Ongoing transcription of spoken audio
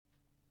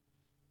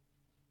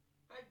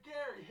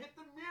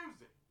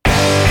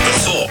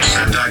thoughts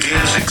and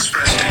ideas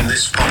expressed in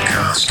this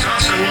podcast are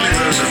solely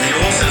those of the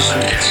authors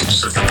and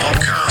guests of the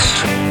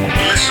podcast.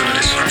 Listener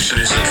discretion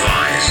is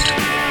advised.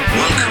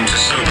 Welcome to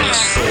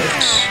Soberless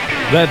Thoughts.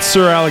 That's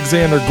Sir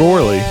Alexander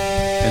Gorley.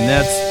 And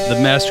that's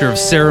the master of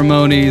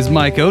ceremonies,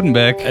 Mike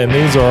Odenbeck. And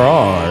these are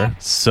our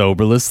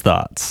Soberless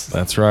Thoughts.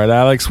 That's right,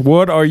 Alex.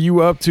 What are you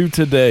up to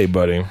today,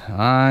 buddy?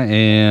 I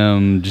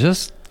am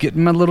just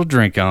getting my little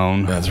drink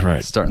on. That's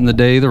right. Starting the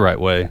day the right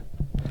way.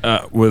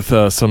 With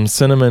some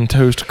Cinnamon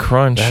Toast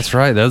Crunch. That's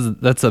right.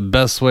 That's the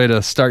best way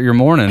to start your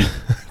morning.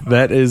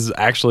 That is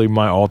actually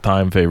my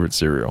all-time favorite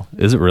cereal.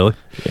 Is it really?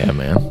 Yeah,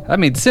 man. I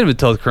mean, Cinnamon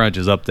Toast Crunch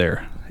is up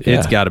there. Yeah.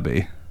 It's got to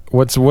be.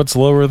 What's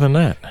lower than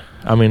that?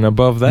 I mean,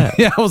 above that.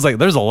 Yeah, I was like,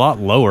 there's a lot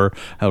lower,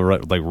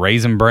 like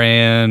Raisin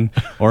Bran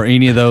or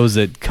any of those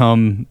that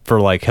come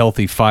for like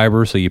healthy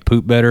fiber so you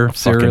poop better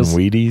cereals.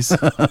 Fucking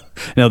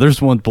Wheaties. No,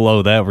 there's one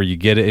below that where you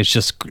get it.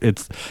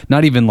 It's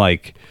not even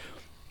like,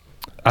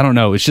 I don't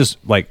know. It's just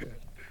like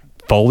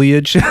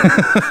foliage.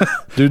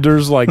 Dude,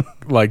 there's like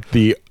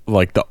the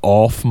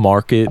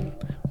off-market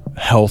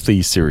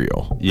healthy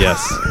cereal.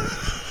 Yes.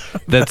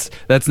 That's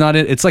not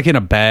it. It's like in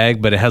a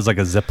bag, but it has like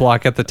a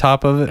Ziploc at the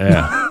top of it.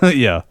 Yeah.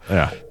 Yeah.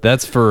 Yeah.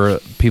 That's for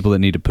people that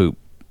need to poop.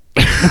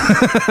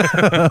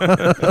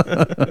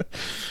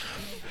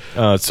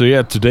 So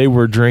yeah, today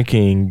we're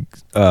drinking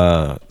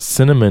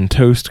Cinnamon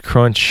Toast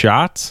Crunch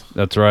shots.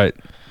 That's right.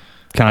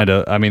 Kind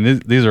of. I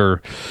mean,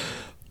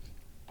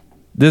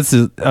 this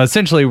is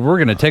essentially, we're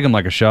going to take them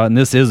like a shot, and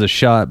this is a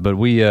shot, but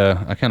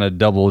I kind of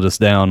doubled us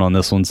down on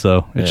this one,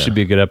 so it should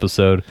be a good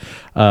episode.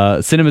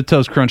 Cinnamon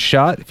Toast Crunch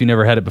shot, if you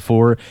never had it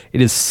before,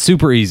 it is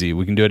super easy.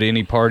 We can do it at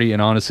any party,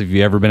 and honestly, if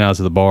you've ever been out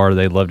to the bar,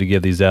 they'd love to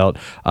give these out.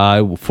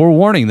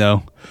 Forewarning,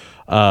 though,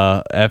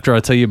 after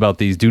I tell you about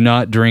these, do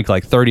not drink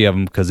like 30 of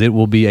them, because it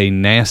will be a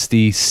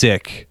nasty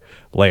sick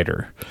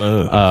later.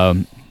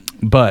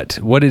 But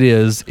what it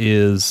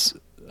is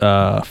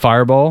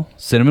Fireball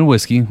cinnamon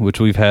whiskey, which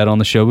we've had on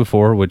the show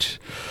before, which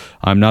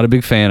I'm not a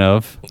big fan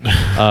of,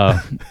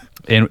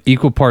 and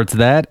equal parts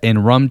that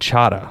and rum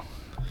chata.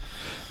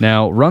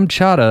 Now, rum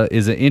chata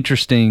is an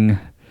interesting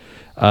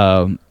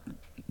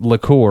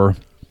liqueur.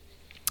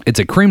 It's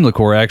a cream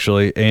liqueur,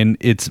 actually, and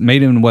it's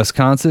made in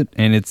Wisconsin,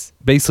 and it's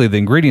basically the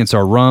ingredients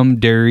are rum,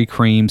 dairy,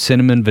 cream,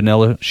 cinnamon,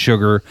 vanilla,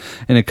 sugar,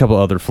 and a couple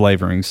other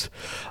flavorings.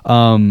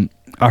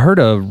 I heard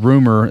a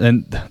rumor,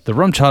 and the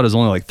rum chata is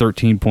only like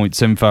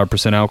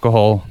 13.75%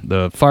 alcohol.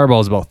 The Fireball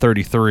is about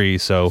 33,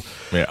 so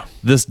Yeah.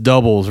 this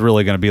double is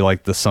really going to be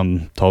like the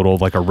sum total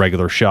of like a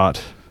regular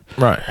shot.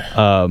 Right.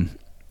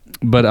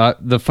 But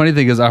the funny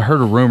thing is, I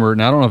heard a rumor,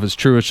 and I don't know if it's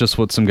true. It's just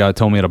what some guy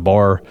told me at a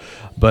bar.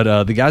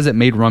 But the guys that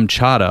made rum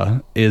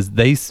chata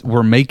they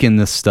were making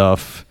this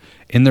stuff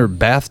in their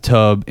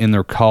bathtub in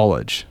their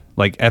college,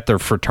 like at their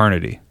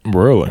fraternity.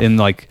 Really? In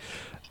like,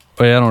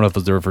 I don't know if it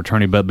was their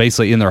fraternity, but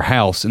basically in their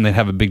house, and they'd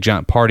have a big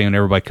giant party, and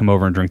everybody come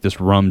over and drink this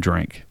rum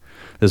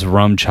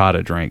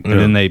chata drink, and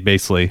then they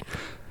basically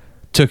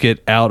took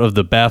it out of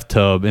the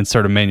bathtub and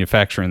started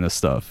manufacturing this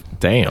stuff.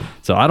 Damn.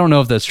 So I don't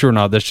know if that's true or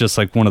not. That's just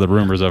like one of the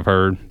rumors I've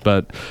heard.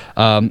 But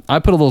I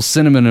put a little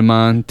cinnamon in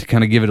mine to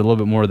kind of give it a little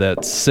bit more of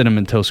that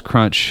Cinnamon Toast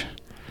Crunch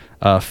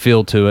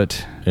feel to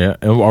it. Yeah.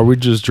 And are we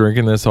just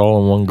drinking this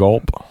all in one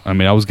gulp? I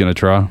mean, I was going to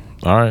try.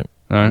 All right.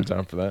 All right.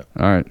 Time for that.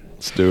 All right.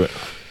 Let's do it.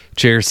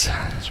 Cheers.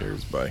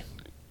 Cheers, buddy.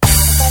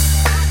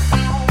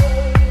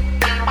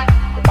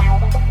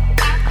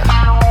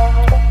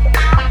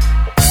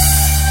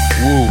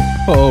 Woo.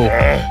 Oh.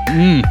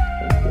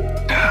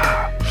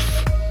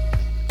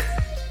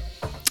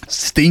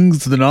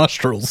 Stings the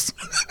nostrils.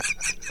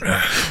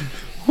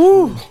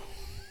 Woo.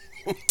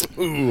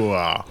 Ooh.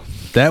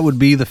 That would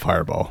be the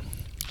Fireball.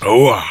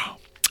 Oh.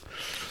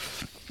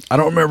 I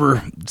don't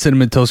remember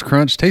Cinnamon Toast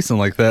Crunch tasting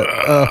like that.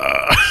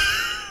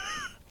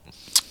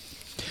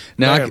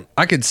 Now,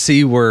 I could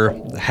see where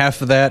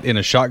half of that in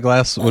a shot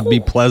glass would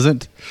be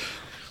pleasant.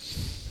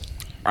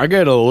 I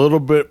get a little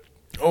bit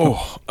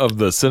of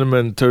the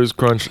Cinnamon Toast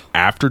Crunch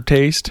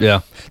aftertaste.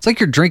 Yeah. It's like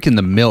you're drinking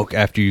the milk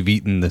after you've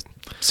eaten the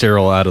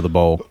cereal out of the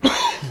bowl.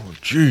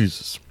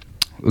 Jesus.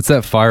 What's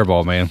that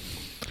Fireball, man?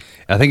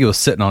 I think it was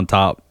sitting on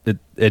top.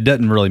 It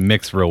doesn't really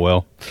mix real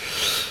well.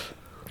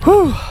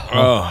 Whew.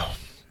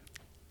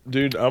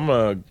 Dude, I'm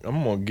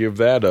gonna give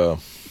that a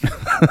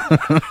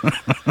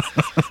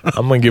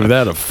I'm gonna give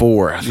that a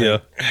 4. I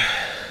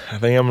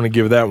think I'm gonna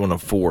give that one a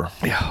 4.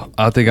 Yeah,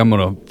 I think I'm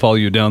gonna follow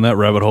you down that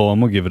rabbit hole. I'm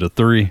gonna give it a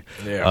 3.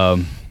 Yeah,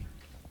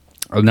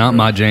 not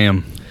my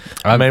jam.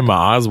 I made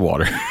my eyes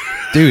water,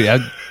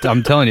 dude.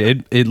 I'm telling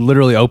you, it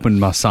literally opened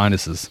my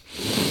sinuses.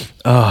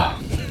 I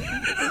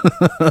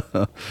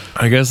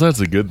guess that's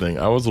a good thing.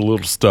 I was a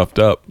little stuffed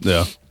up.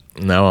 Yeah.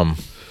 Now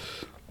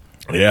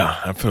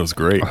that feels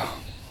great.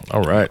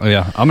 All right. Oh,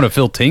 yeah, I'm gonna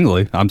feel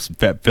tingly. I'm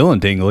feeling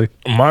tingly.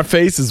 My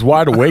face is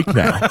wide awake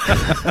now.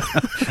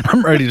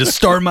 I'm ready to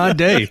start my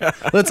day.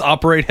 Let's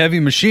operate heavy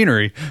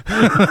machinery.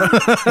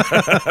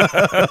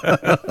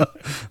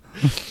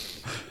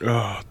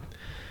 Oh,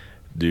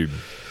 dude.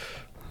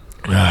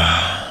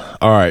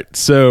 All right.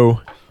 So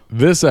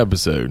this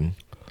episode,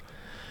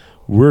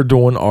 we're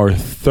doing our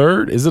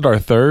third. Is it our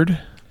third?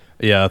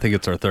 Yeah, I think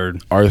it's our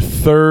third. Our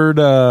third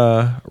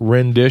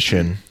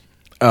rendition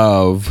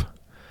of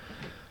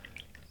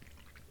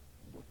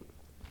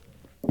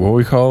what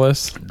we call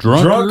this?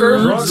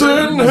 Drunkards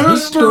in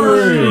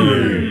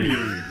History.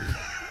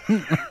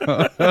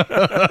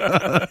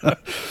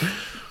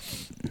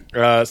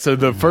 So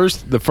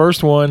the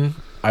first one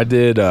I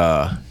did.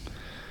 God,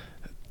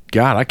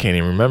 I can't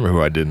even remember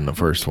who I did in the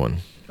first one.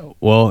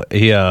 Well,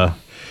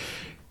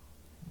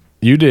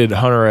 You did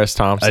Hunter S.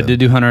 Thompson. I did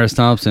do Hunter S.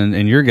 Thompson,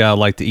 and your guy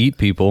liked to eat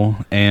people.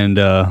 And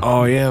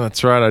Oh yeah,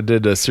 that's right. I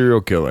did a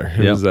serial killer.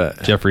 Who was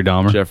that? Jeffrey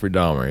Dahmer. Jeffrey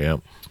Dahmer.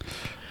 Yep.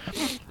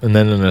 And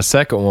then in the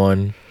second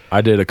one,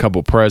 I did a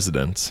couple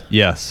presidents.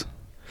 Yes.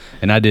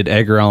 And I did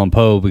Edgar Allan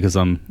Poe because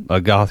I'm a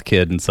goth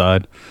kid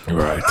inside.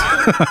 Right.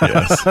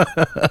 Yes.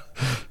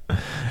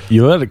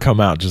 You let it come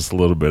out just a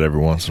little bit every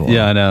once in a while.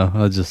 Yeah, I know.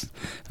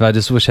 I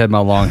just wish I had my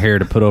long hair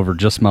to put over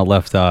just my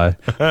left eye.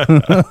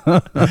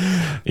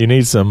 You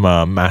need some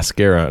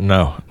mascara.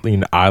 No, you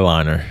need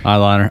eyeliner.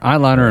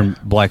 Eyeliner and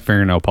black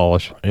fingernail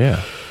polish.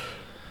 Yeah.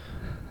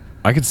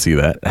 I could see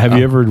that. Have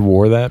you ever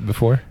wore that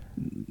before?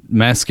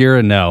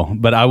 Mascara, no.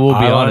 But I will be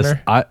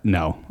Eyeliner?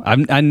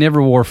 honest. I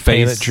never wore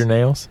face. Painted your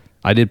nails?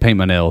 I did paint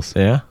my nails.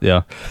 Yeah?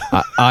 Yeah.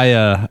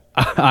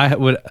 I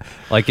would,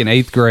 like in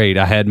 8th grade,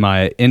 I had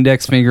my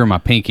index finger and my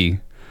pinky.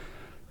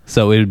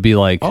 So it would be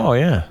like Oh,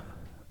 yeah.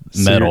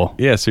 metal.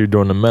 So you're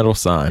doing the metal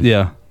sign.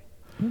 Yeah.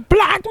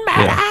 Black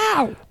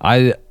metal!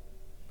 Yeah.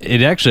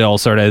 It actually all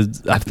started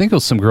as, I think it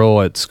was some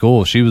girl at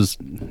school. She was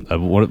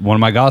one of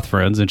my goth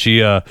friends, and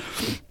she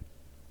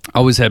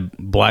always had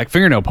black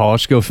fingernail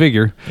polish, go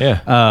figure.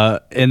 Yeah.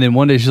 And then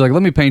one day she's like,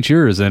 let me paint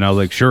yours. And I was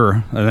like,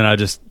 sure. And then I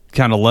just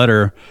kind of let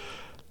her.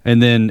 And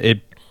then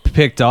it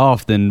picked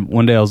off. Then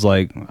one day I was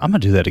like, I'm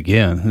going to do that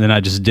again. And then I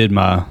just did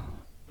my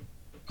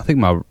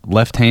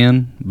left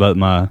hand, but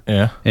my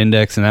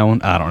index and that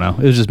one, I don't know.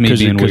 It was just me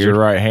being weird. Because you're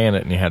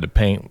right-handed and you had to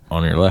paint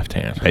on your left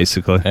hand.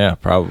 Basically. Yeah,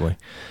 probably.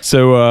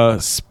 So,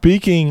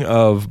 speaking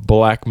of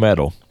black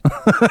metal,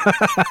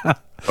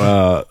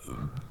 the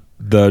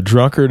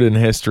drunkard in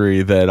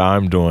history that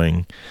I'm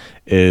doing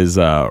is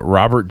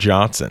Robert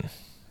Johnson.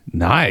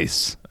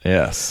 Nice.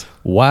 Yes.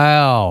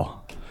 Wow.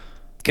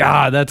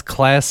 God, that's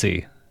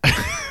classy.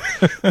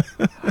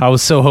 I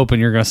was so hoping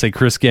you were going to say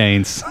Chris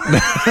Gaines.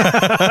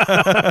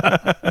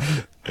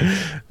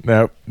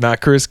 No,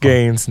 not Chris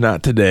Gaines.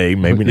 Not today.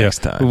 Maybe next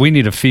time. We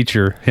need to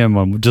feature him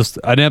on just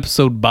an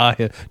episode by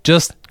him.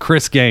 Just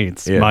Chris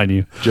Gaines, mind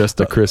you.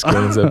 Just a Chris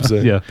Gaines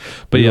episode. Yeah.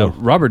 But yeah,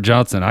 Robert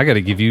Johnson, I got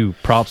to give you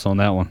props on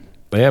that one.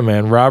 Yeah,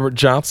 man. Robert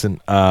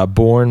Johnson,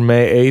 born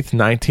May 8th,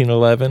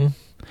 1911.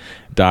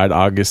 Died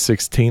August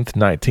 16th,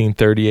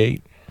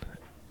 1938.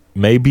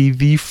 Maybe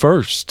the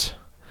first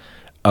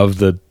of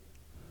the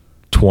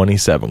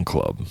 27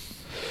 Club.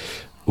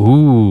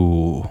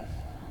 Ooh.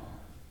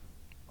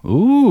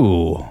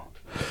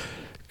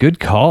 Good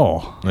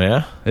call.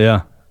 Yeah?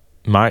 Yeah.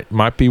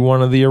 Might be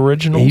one of the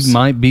originals. He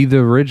might be the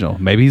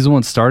original. Maybe he's the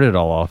one that started it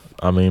all off.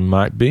 I mean,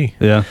 might be.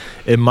 Yeah.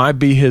 It might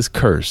be his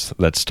curse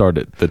that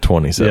started the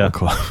 27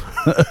 Club.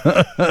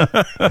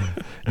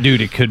 Dude,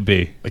 it could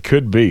be. It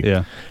could be.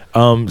 Yeah.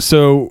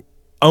 So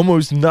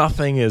almost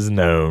nothing is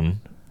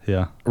known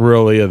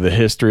really of the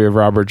history of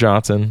Robert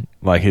Johnson,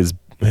 like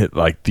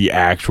the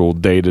actual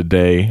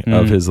day-to-day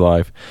of his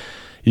life.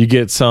 You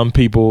get some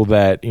people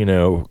that,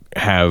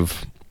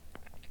 have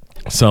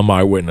some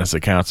eyewitness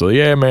accounts. So,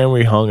 yeah, man,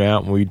 we hung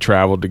out and we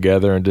traveled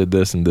together and did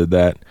this and did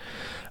that.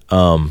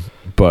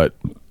 But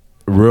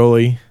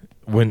really,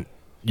 when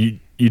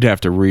you'd have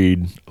to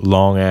read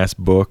long-ass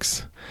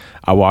books.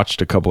 I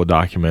watched a couple of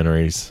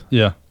documentaries.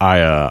 Yeah.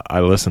 I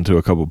listened to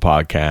a couple of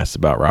podcasts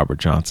about Robert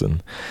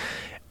Johnson.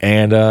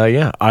 And,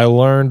 I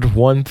learned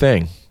one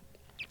thing.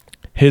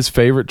 His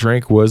favorite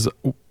drink was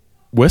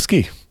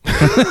whiskey.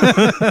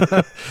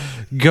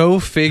 Go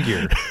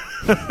figure.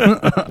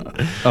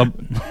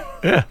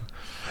 Yeah.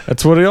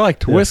 That's what he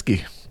liked,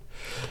 whiskey.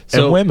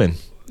 And women.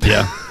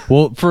 Yeah.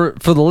 Well, for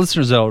the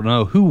listeners that don't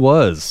know, who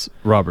was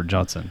Robert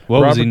Johnson?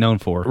 What was he known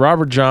for?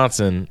 Robert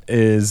Johnson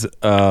is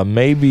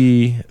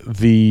maybe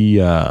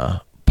the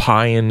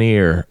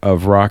pioneer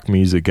of rock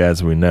music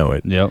as we know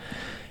it. Yep.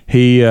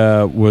 He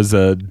was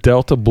a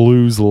Delta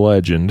blues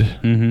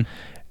legend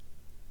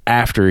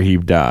after he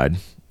died.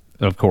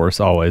 Of course,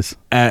 always.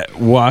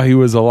 While he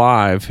was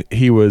alive,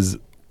 he was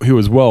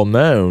well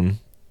known,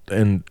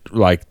 and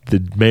like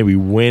maybe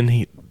when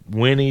he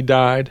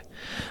died,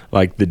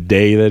 like the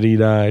day that he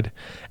died,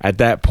 at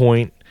that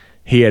point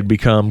he had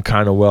become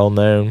kind of well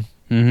known.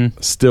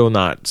 Still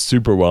not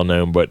super well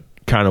known, but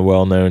kind of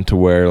well known to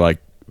where like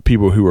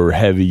people who were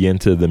heavy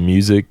into the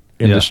music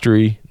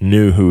industry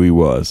knew who he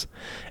was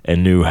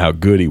and knew how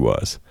good he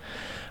was.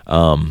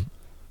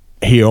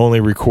 He only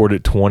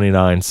recorded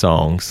 29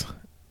 songs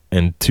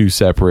in 2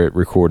 separate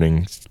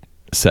recording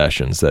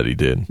sessions that he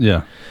did.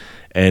 Yeah.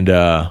 And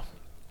I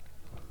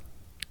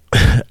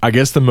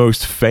guess the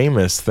most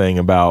famous thing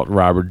about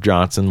Robert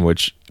Johnson,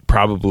 which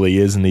probably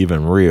isn't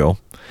even real,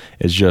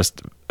 is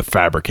just a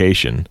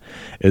fabrication,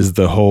 is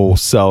the whole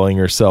selling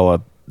or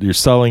sell you're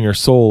selling your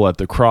soul at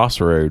the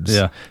crossroads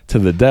to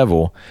the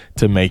devil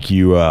to make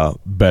you a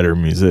better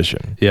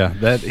musician. Yeah,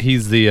 that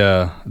he's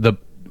the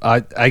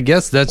I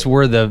guess that's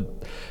where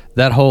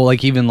that whole,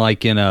 like, even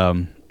like in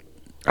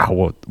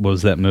what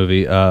was that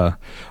movie? Oh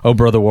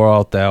Brother Where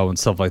Art Thou and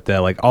stuff like that.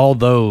 Like all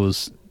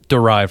those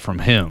derive from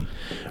him.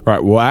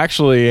 Right. Well,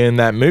 actually, in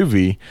that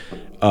movie,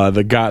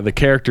 the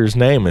character's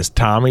name is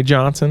Tommy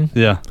Johnson.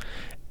 Yeah,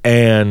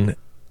 and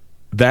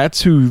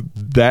that's who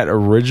that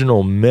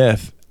original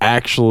myth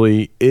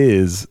actually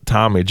is.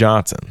 Tommy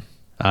Johnson.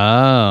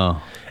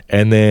 Oh,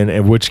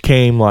 and which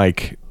came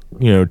like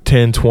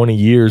 10, 20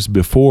 years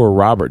before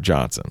Robert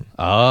Johnson.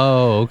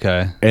 Oh,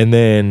 okay. And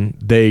then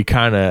they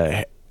kind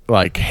of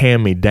like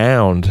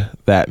hand-me-downed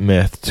that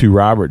myth to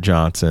Robert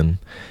Johnson,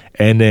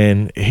 and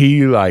then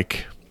he,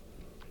 like,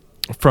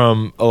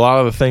 from a lot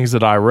of the things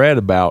that I read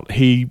about,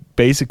 he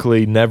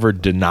basically never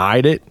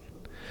denied it,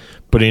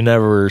 but he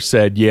never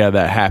said, yeah,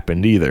 that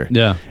happened either.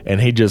 Yeah.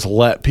 And he just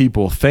let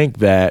people think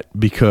that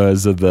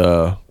because of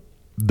the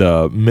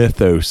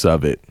mythos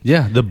of it.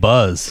 Yeah, the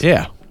buzz.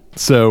 Yeah.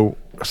 So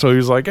he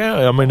was like,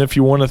 yeah, I mean, if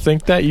you want to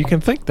think that, you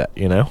can think that,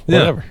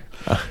 whatever.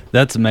 Yeah.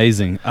 That's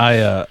amazing.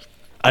 I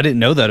didn't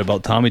know that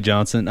about Tommy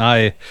Johnson.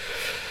 I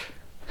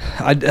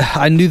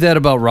knew that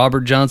about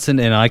Robert Johnson,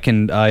 and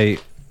I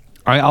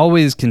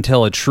always can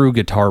tell a true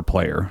guitar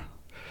player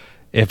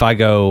if I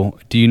go,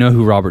 do you know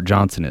who Robert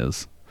Johnson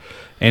is?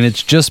 And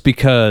it's just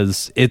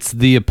because it's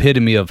the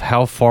epitome of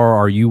how far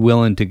are you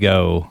willing to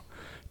go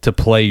to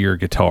play your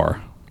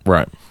guitar.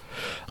 Right.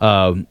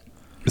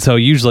 So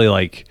usually,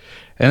 like,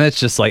 and that's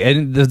just like,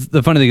 and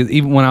the funny thing is,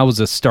 even when I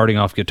was a starting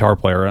off guitar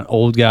player, an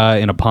old guy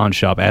in a pawn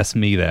shop asked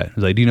me that. He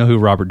was like, do you know who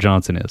Robert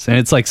Johnson is? And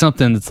it's like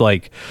something that's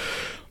like,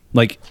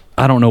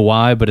 I don't know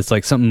why, but it's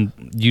like something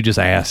you just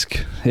ask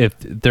if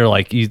they're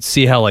like, you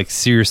see how like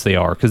serious they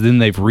are, because then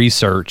they've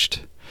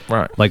researched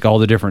like all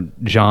the different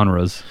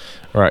genres.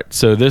 Right.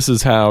 So this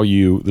is how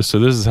you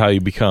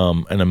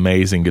become an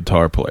amazing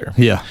guitar player.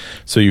 Yeah.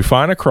 So you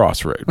find a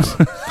crossroads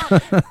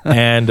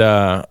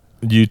and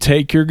you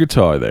take your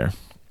guitar there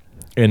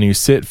and you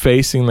sit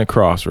facing the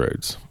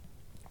crossroads.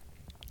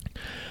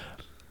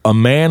 A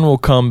man will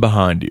come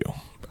behind you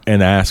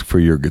and ask for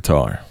your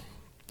guitar.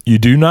 You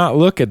do not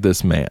look at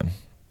this man.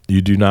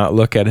 You do not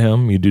look at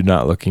him. You do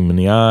not look him in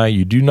the eye.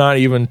 You do not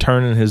even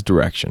turn in his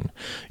direction.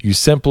 You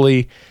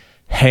simply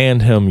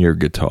hand him your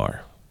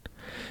guitar.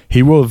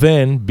 He will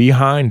then,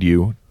 behind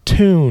you,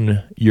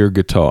 tune your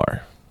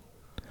guitar.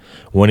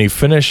 When he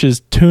finishes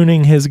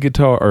tuning his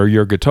guitar or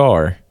your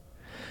guitar,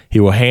 he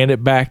will hand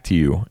it back to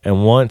you.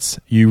 And once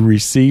you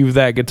receive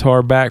that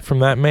guitar back from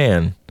that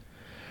man,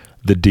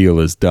 the deal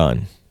is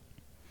done.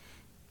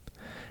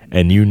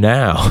 And you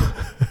now...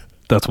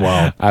 That's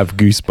wild. I have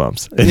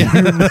goosebumps.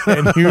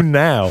 And you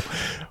now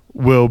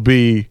will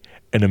be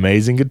an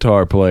amazing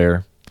guitar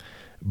player,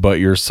 but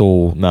your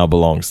soul now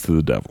belongs to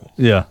the devil.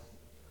 Yeah.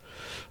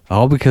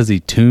 All because he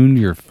tuned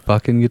your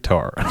fucking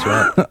guitar. That's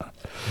right.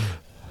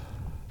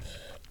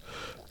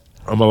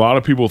 A lot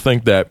of people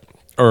think that,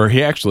 or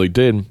he actually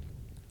did,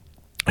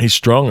 he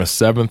strung a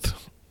 7th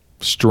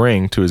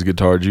string to his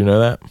guitar. Did you know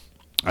that?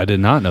 I did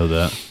not know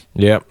that.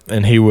 Yep.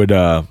 And he would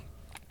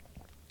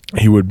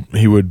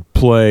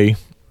play...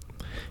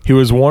 He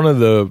was one of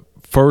the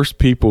first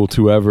people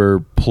to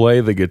ever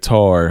play the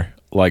guitar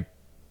like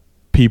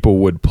people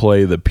would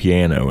play the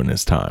piano in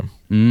his time.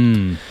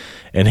 Mm.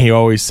 And he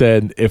always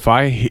said, if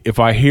I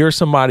hear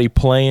somebody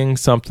playing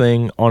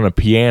something on a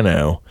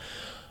piano,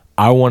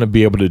 I want to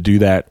be able to do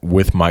that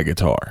with my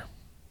guitar.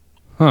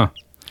 Huh.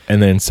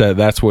 And then said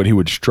that's what he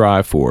would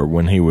strive for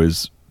when he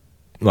was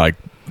like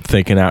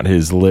thinking out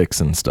his licks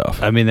and stuff.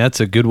 I mean,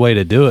 that's a good way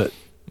to do it.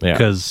 Yeah.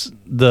 Because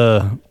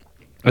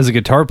as a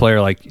guitar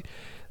player, like...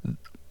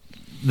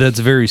 that's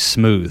very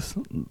smooth.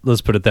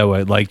 Let's put it that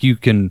way. Like you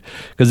can,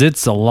 because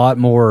it's a lot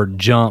more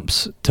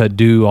jumps to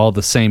do all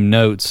the same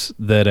notes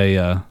that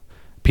a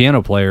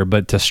piano player,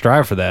 but to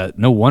strive for that,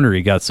 no wonder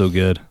he got so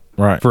good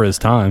for his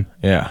time.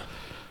 Yeah.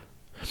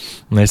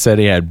 And they said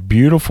he had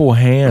beautiful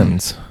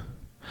hands.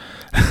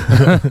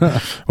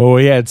 Well,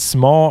 he had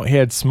small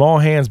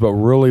hands, but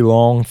really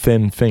long,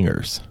 thin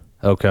fingers.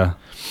 Okay.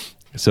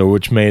 So,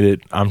 which made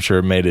it, I'm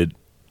sure, made it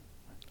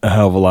a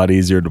hell of a lot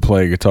easier to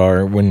play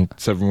guitar when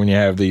you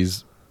have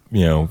these,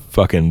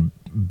 fucking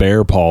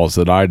bear paws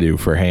that I do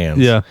for hands.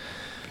 Yeah.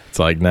 It's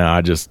like, now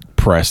I just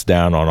press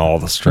down on all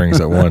the strings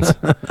at once.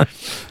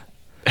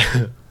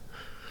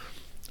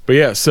 But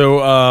yeah,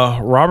 so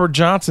Robert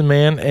Johnson,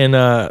 man,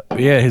 and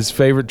his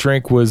favorite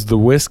drink was the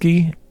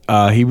whiskey.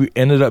 He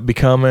ended up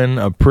becoming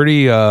a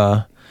pretty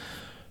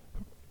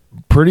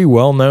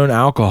well-known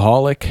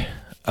alcoholic.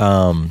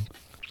 Well,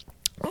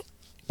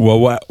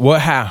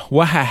 what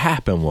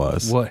happened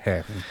was... What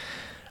happened?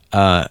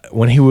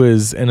 When he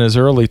was in his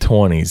early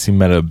 20s, he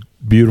met a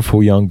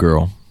beautiful young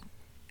girl.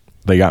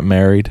 They got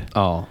married.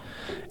 Oh.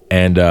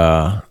 And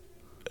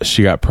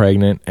she got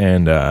pregnant,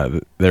 and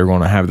they were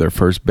going to have their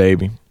first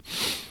baby.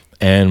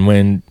 And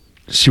when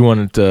she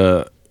wanted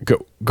to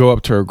go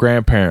up to her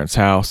grandparents'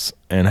 house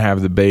and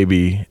have the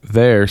baby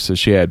there, so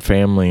she had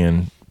family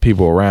and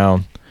people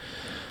around,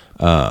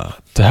 to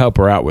help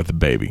her out with the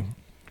baby.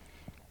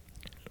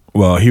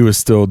 Well, he was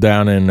still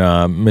down in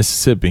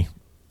Mississippi,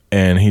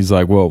 and he's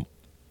like, well,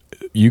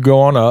 you go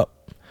on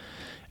up,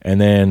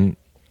 and then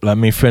let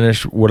me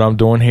finish what I'm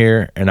doing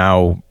here, and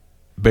I'll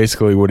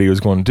basically what he was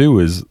going to do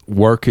is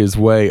work his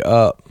way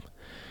up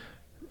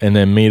and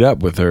then meet up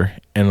with her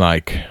and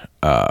like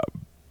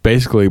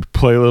basically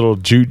play little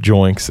juke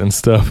joints and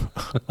stuff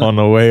on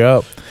the way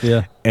up.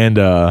 Yeah.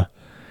 And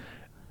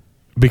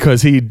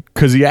because he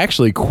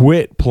actually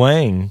quit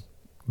playing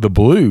the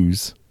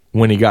blues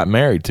when he got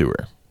married to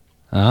her.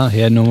 He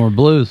had no more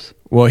blues.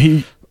 Well,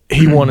 he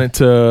wanted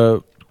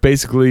to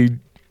basically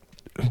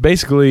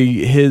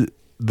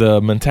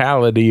the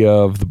mentality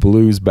of the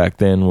blues back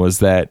then was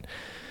that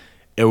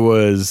it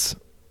was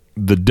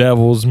the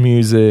devil's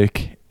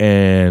music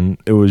and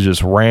it was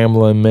just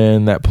rambling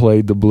men that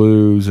played the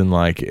blues, and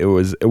like it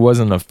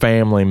wasn't a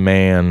family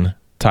man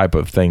type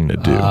of thing to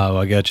do. Oh,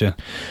 I got you.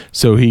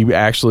 So he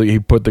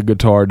put the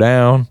guitar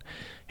down.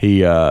 He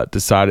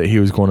decided he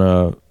was going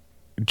to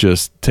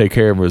just take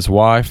care of his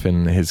wife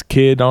and his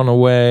kid on the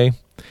way.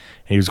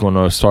 He was going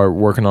to start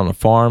working on the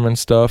farm and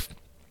stuff.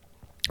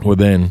 Well,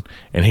 then,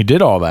 and he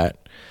did all that,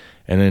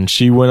 and then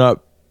she went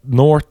up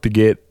north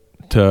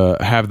to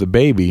have the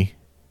baby,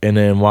 and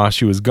then while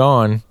she was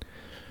gone,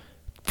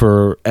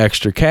 for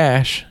extra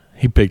cash,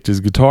 he picked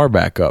his guitar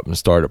back up and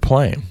started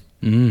playing.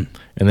 And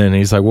then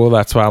he's like, well,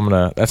 that's how I'm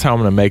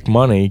gonna make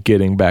money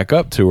getting back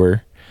up to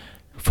her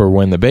for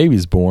when the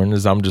baby's born,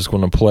 is I'm just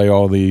going to play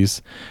all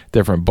these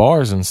different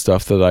bars and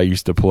stuff that I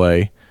used to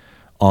play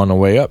on the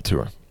way up to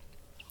her.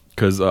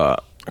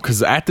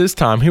 Because at this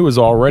time, he was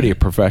already a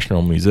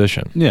professional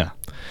musician. Yeah.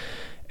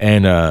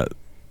 And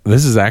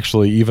this is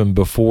actually even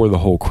before the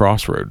whole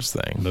Crossroads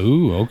thing.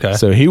 Ooh, okay.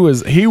 So he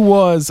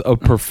was a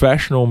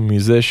professional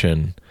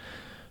musician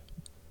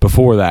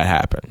before that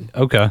happened.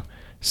 Okay.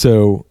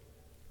 So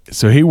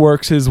he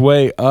works his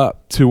way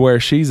up to where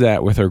she's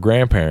at with her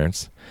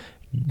grandparents.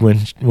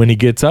 When he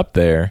gets up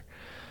there,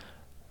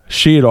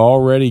 she had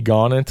already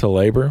gone into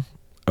labor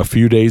a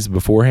few days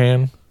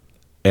beforehand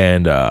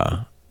and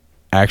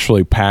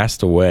actually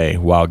passed away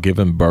while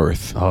giving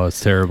birth. Oh, it's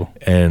terrible.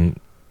 And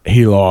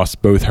he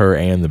lost both her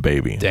and the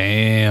baby.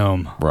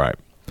 Damn. Right.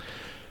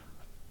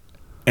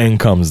 And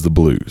comes the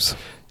blues.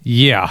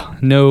 Yeah,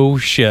 no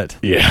shit.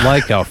 Yeah.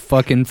 Like a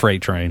fucking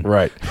freight train.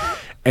 Right.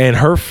 And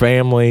her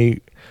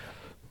family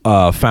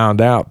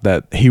found out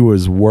that he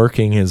was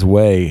working his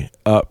way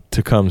up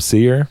to come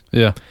see her.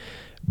 Yeah.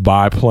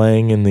 By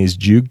playing in these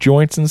juke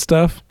joints and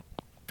stuff.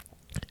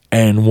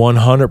 And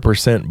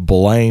 100%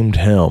 blamed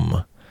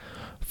him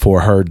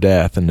for her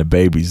death and the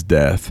baby's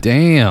death.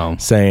 Damn.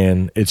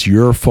 Saying it's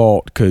your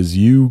fault because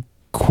you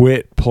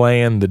quit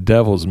playing the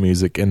devil's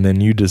music and then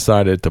you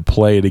decided to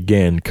play it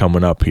again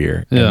coming up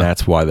here. Yeah. And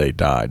that's why they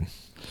died.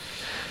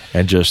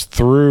 And just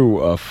threw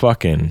a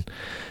fucking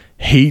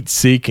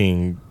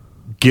heat-seeking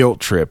guilt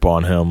trip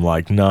on him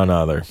like none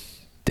other.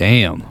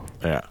 Damn.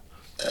 Yeah.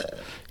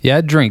 Yeah,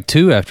 I'd drink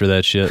too after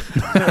that shit.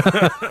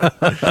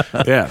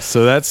 Yeah,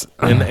 so that's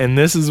and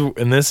this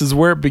is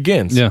where it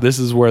begins. Yeah. This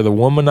is where the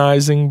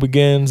womanizing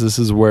begins. This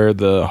is where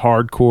the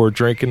hardcore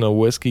drinking of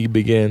whiskey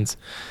begins.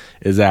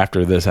 Is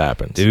after this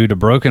happens. Dude, a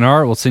broken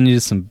heart will send you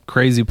to some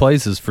crazy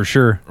places for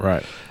sure.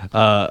 Right.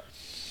 I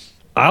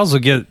also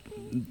get,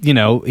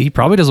 he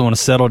probably doesn't want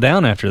to settle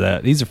down after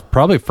that. He's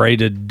probably afraid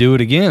to do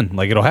it again.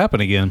 Like it'll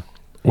happen again.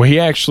 Well, he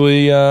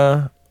actually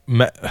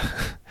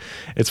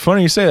it's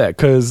funny you say that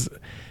because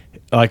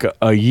like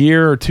a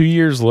year or 2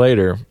 years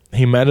later,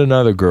 he met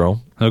another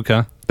girl.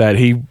 Okay. That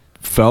he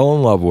fell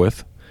in love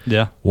with.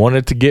 Yeah.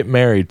 Wanted to get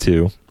married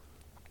to.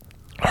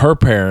 Her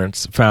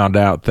parents found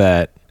out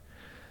that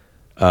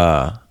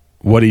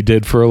what he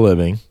did for a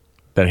living,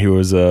 that he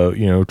was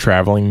a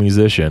traveling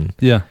musician.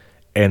 Yeah.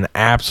 And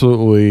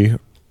absolutely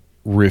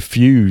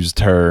refused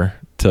her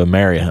to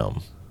marry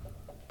him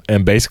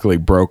and basically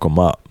broke him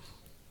up.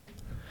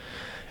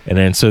 And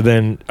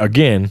then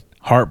again,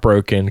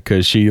 heartbroken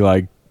because she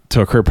like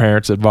took her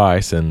parents'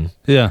 advice and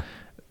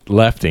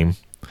left him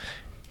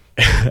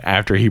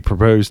after he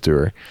proposed to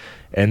her.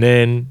 And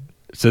then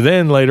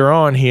later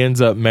on he ends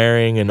up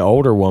marrying an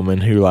older woman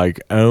who like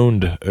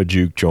owned a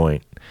juke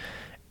joint.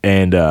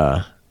 And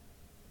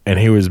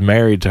he was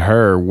married to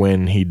her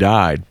when he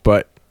died,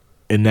 but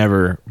it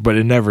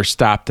never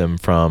stopped him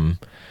from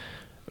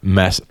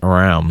messing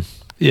around.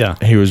 Yeah.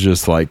 He was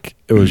just like,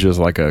 it was just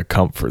like a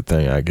comfort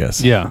thing, I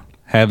guess. Yeah.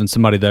 Having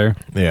somebody there.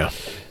 Yeah.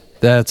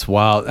 That's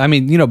wild. I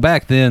mean,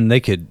 back then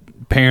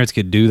parents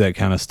could do that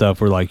kind of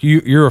stuff where like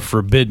you're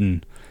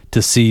forbidden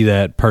to see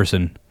that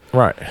person.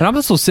 Right. And I'm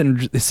also sitting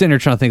here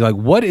trying to think like,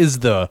 what is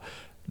the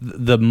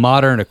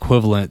modern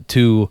equivalent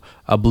to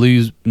a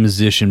blues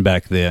musician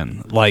back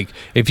then? Like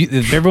if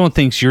everyone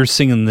thinks you're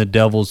singing the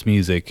devil's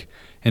music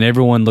and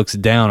everyone looks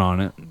down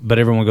on it, but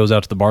everyone goes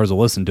out to the bars to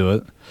listen to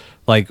it.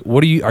 Like,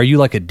 are you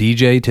like a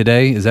DJ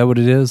today? Is that what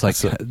it is? Like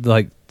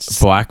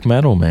black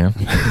metal, man.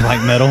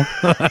 Black metal.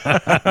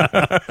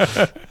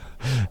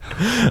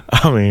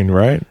 I mean,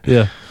 right?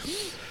 Yeah.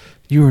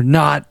 You are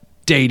not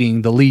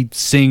dating the lead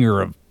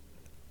singer of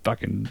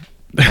fucking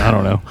I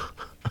don't know.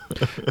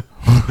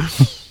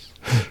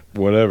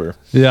 Whatever.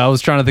 Yeah, I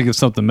was trying to think of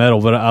something metal,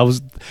 but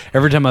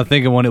every time I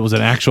think of one, it was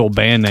an actual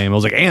band name. I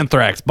was like,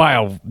 Anthrax,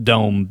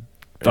 Biodome,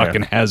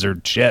 fucking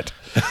Hazard, shit.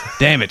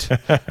 Damn it.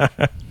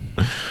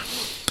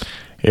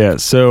 Yeah,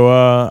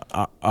 so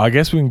I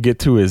guess we can get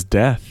to his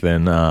death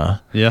then.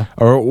 Yeah.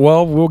 Or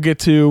we'll get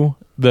to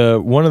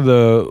one of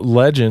the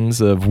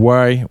legends of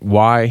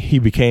why he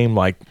became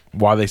like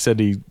why they said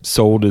he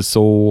sold his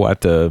soul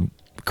at the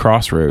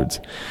crossroads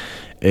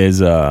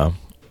is a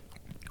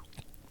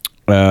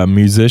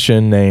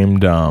musician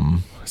named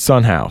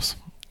Sunhouse.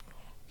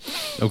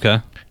 Okay.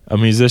 A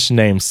musician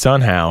named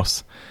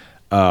Sunhouse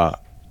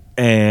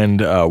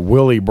and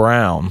Willie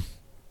Brown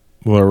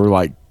were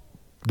like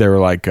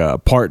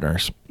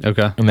partners.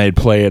 Okay. And they'd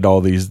play at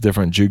all these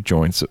different juke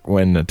joints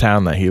in the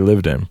town that he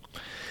lived in.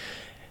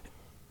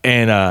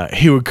 And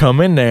he would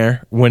come in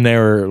there when they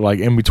were like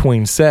in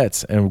between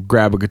sets and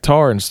grab a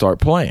guitar and start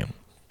playing.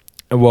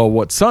 And well,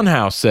 what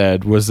Sunhouse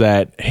said was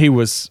that he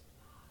was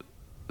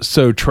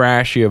so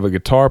trashy of a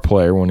guitar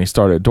player when he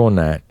started doing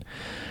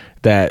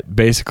that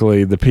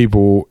basically the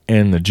people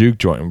in the juke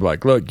joint would be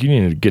like, look, you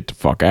need to get the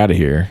fuck out of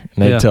here.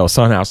 And they'd tell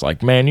Sunhouse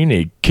like, man, you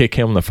need to kick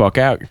him the fuck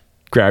out,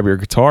 grab your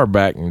guitar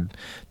back and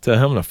tell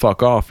him to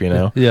fuck off, you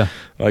know? Yeah.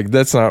 Like,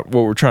 that's not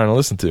what we're trying to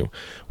listen to.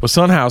 Well,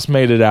 Sunhouse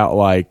made it out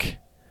like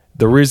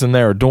the reason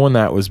they were doing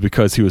that was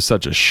because he was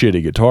such a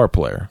shitty guitar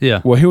player.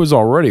 Yeah. Well, he was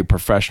already a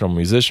professional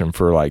musician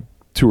for like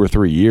 2 or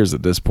 3 years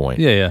at this point.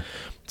 Yeah, yeah.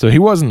 So he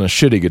wasn't a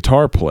shitty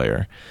guitar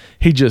player.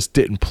 He just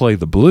didn't play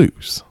the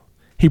blues.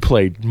 He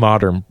played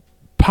modern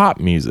pop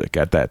music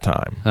at that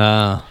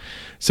time.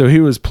 So he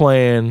was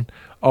playing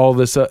all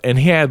this, and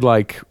he had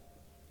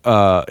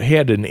he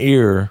had an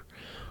ear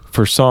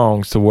for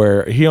songs to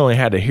where he only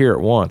had to hear it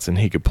once and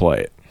he could play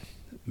it.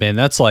 Man,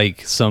 that's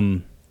like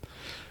some.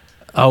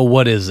 Oh,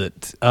 what is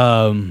it?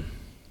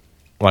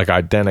 Like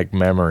Eidetic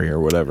memory or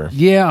whatever.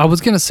 Yeah, I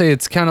was gonna say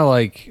it's kind of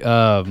like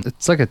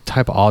it's like a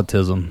type of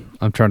autism.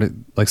 I'm trying to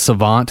like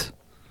savant.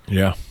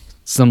 Yeah,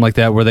 something like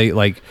that, where they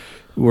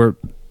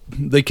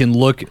can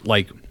look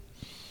like.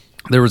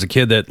 There was a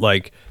kid that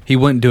like he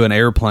went into an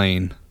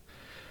airplane,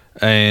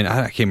 and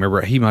I can't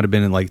remember. He might have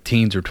been in like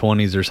teens or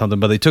 20s or something,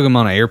 but they took him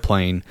on an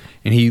airplane,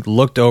 and he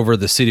looked over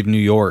the city of New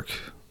York,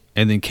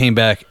 and then came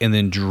back and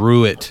then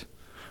drew it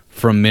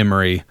from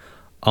memory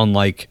on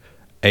like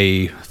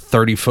a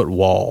 30-foot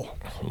wall.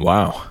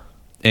 Wow.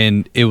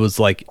 And it was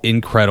like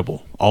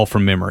incredible, all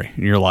from memory.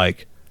 And you're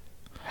like,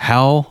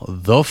 how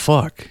the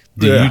fuck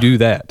did you do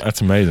that?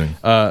 That's amazing.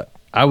 I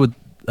would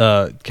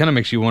kind of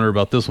makes you wonder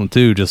about this one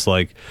too, just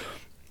like,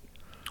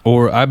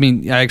 or I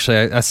mean,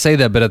 actually, I say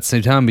that, but at the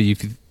same time, but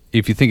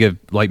if you think of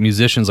like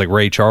musicians like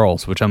Ray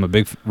Charles, which I'm a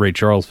big Ray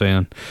Charles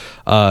fan,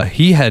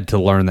 he had to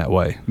learn that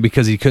way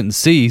because he couldn't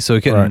see, so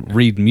he couldn't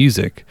read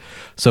music,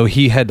 so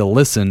he had to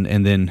listen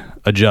and then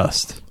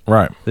adjust.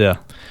 Right. Yeah.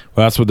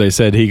 Well, that's what they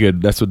said he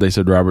could. That's what they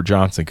said Robert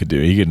Johnson could do.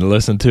 He could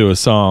listen to a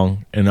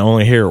song and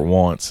only hear it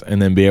once,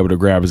 and then be able to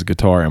grab his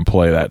guitar and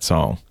play that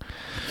song.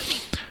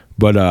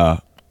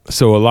 But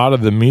so a lot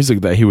of the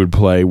music that he would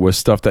play was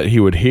stuff that he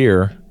would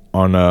hear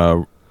on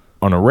a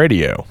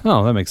radio.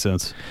 Oh, that makes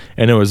sense.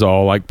 And it was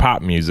all like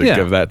pop music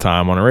of that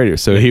time on a radio.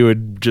 So he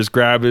would just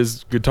grab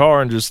his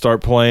guitar and just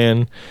start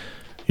playing,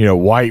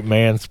 white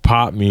man's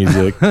pop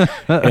music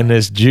in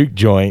this juke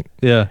joint.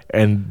 Yeah.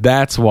 And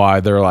that's why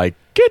they're like,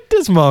 get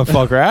this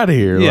motherfucker out of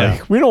here. Yeah.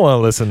 Like, we don't want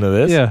to listen to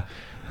this. Yeah.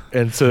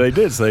 And so they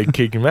did. So they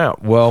kicked him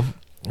out. Well,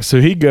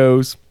 so he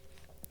goes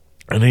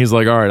and he's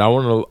like, all right, I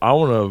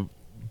want to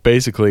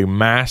basically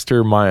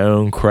master my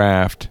own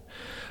craft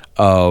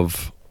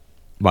of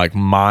like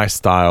my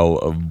style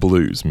of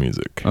blues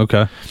music.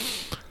 Okay.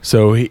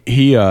 So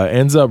he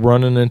ends up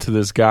running into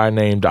this guy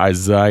named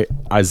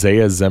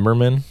Isaiah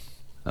Zimmerman.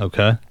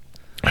 Okay.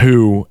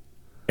 Who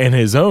in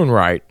his own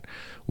right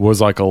was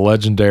like a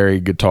legendary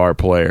guitar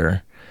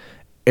player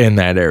in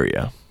that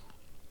area.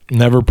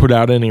 Never put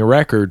out any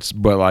records,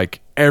 but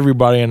like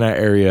everybody in that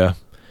area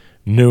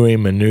knew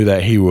him and knew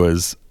that he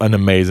was an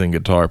amazing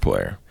guitar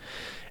player.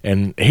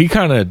 And he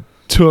kind of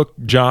took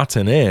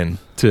Johnson in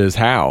to his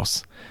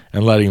house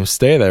and let him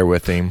stay there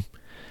with him.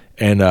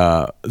 And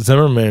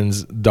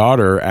Zimmerman's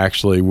daughter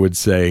actually would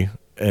say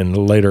in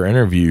later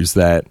interviews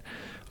that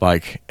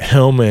like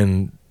him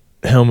and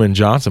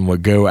Johnson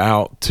would go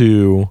out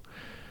to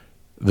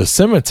the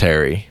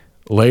cemetery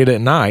late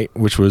at night,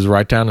 which was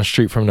right down the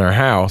street from their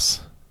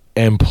house,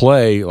 and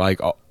play like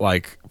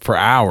for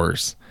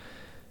hours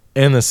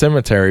in the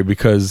cemetery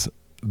because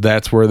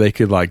that's where they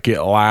could like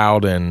get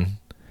loud and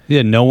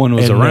no one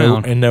was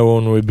around, and no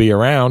one would be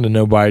around, and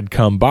nobody'd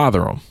come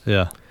bother them.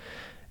 Yeah.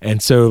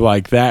 And so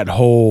like that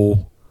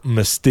whole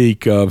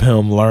mystique of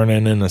him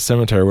learning in the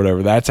cemetery or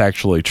whatever, that's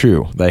actually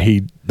true. That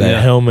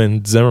him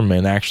and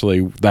Zimmerman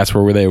actually, that's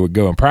where they would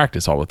go and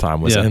practice all the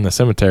time, was in the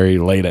cemetery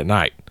late at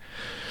night.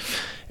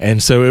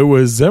 And so it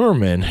was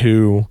Zimmerman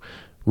who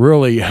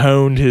really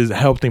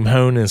helped him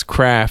hone his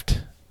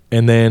craft.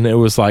 And then it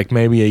was like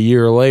maybe a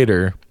year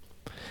later,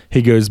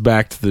 he goes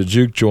back to the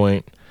juke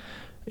joint,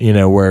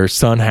 where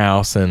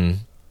Sunhouse and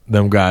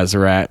them guys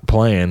are at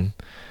playing,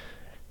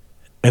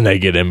 and they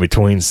get in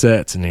between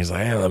sets, and he's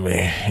like,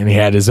 hey, and he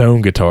had his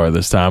own guitar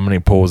this time, and he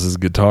pulls his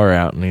guitar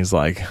out, and he's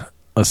like,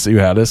 let's see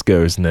how this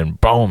goes, and then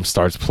boom,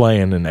 starts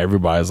playing, and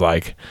everybody's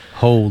like,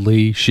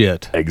 holy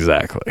shit.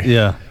 Exactly.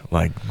 Yeah.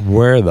 Like,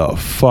 where the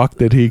fuck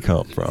did he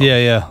come from?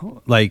 Yeah.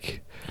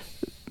 Like,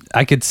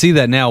 I could see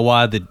that now,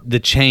 why the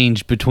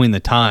change between the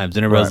times,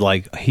 and everybody's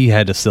like, he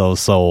had to sell his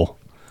soul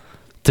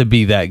to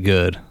be that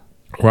good.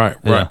 Right.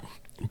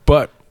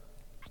 But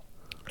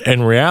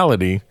in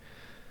reality,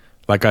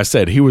 like I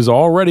said, he was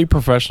already a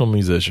professional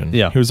musician.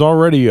 Yeah. He was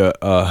already he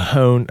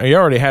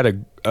already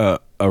had a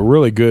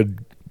really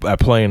good at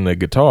playing the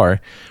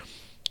guitar.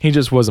 He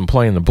just wasn't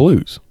playing the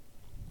blues.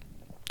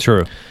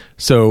 True.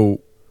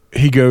 So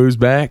he goes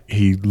back,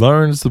 he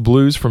learns the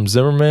blues from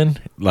Zimmerman,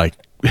 like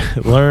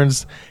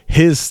learns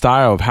his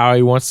style of how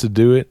he wants to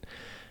do it.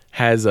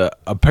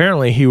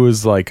 Apparently he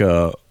was like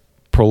a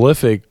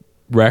prolific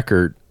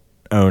record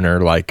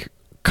owner, like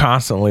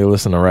constantly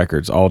listening to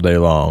records all day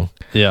long.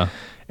 Yeah.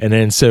 And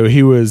then so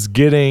he was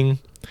getting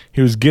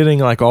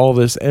like all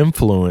this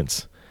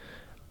influence,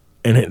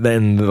 and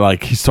then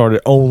like he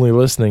started only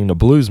listening to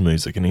blues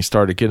music, and he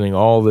started getting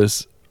all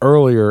this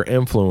earlier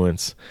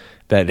influence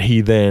that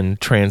he then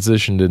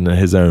transitioned into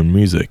his own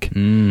music.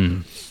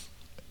 And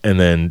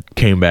then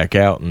came back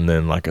out, and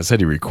then like I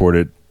said, he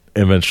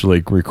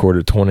eventually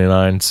recorded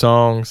 29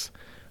 songs,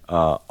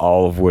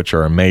 all of which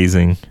are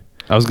amazing.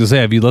 I was gonna say,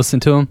 have you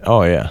listened to him?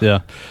 Oh yeah.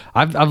 Yeah.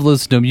 I've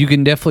listened to him. You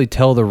can definitely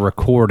tell they're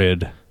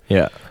recorded.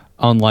 Yeah.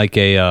 On like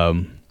a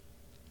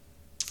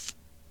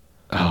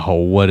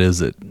what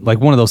is it? Like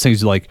one of those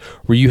things like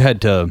where you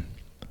had to,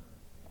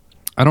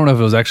 I don't know if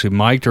it was actually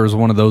mic'd or it was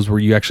one of those where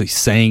you actually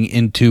sang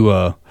into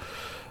a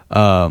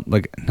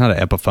like not an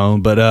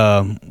Epiphone, but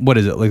what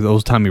is it? Like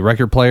those timey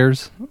record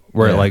players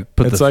where it like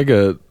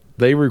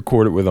they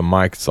record it with a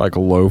mic. It's like a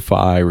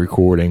lo-fi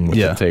recording with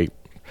the tape.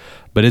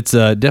 But it's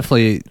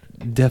definitely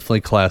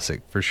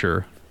classic for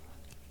sure.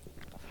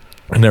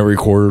 And they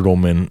recorded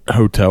them in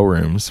hotel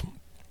rooms.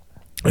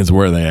 Is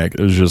where they act.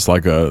 It was just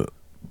like a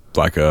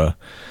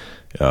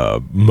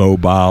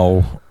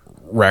mobile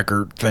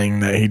record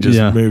thing that he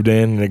just moved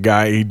in. And the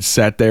guy, he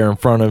sat there in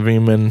front of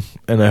him in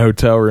a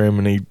hotel room,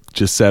 and he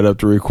just set up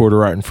the recorder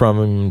right in front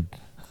of him and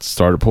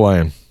started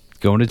playing.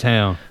 Going to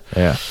town.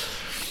 Yeah.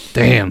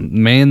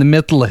 Damn, man, the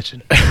myth, the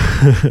legend.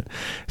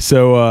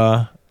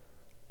 So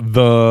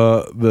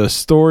the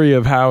story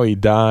of how he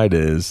died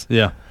is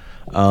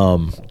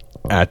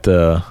at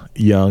the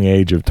young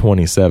age of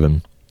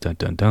 27. Dun,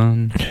 dun,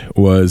 dun.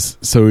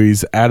 So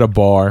he's at a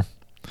bar.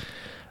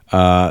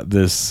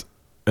 This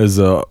is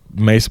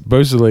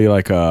basically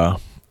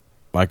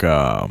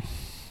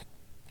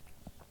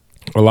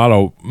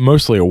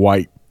mostly a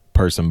white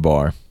person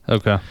bar.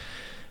 Okay.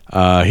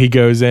 He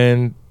goes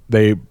in,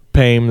 they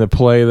pay him to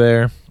play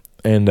there,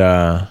 and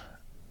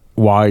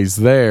while he's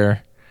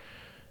there,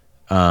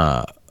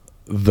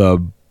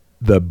 the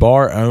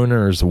bar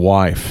owner's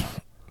wife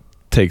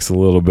takes a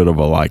little bit of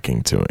a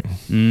liking to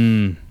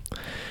him.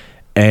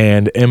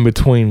 And in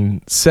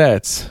between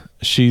sets,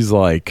 she's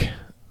like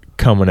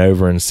coming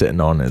over and sitting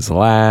on his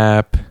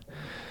lap,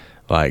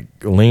 like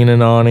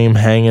leaning on him,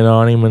 hanging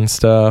on him and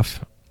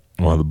stuff.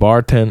 Well, the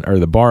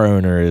bar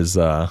owner is,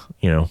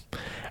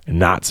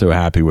 not so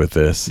happy with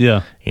this.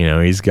 Yeah.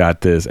 He's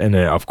got this. And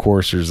then, of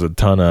course, there's a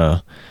ton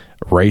of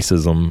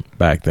racism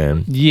back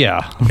then.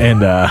 Yeah.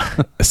 And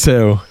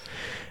so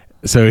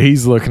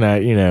he's looking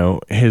at,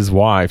 his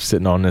wife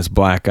sitting on this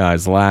black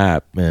guy's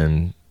lap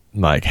and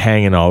like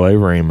hanging all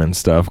over him and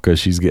stuff because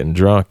she's getting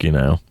drunk,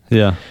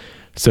 Yeah.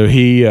 So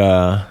he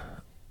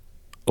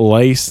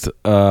laced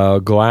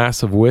a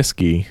glass of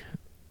whiskey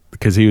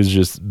because he was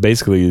just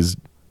basically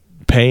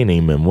paying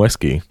him in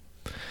whiskey.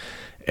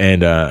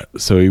 And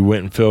so he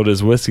went and filled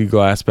his whiskey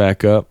glass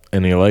back up,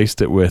 and he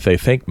laced it with, I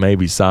think,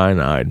 maybe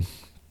cyanide.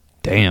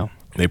 Damn.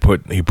 He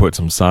put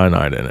some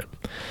cyanide in it.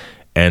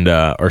 And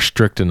or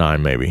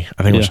strychnine, maybe.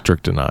 I think it was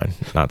strychnine,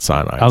 not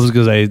cyanide. I was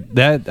gonna say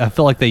that. I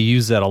feel like they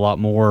used that a lot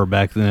more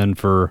back then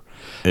for,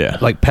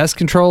 like pest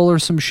control or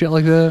some shit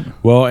like that.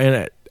 Well,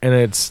 and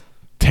it's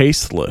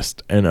tasteless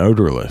and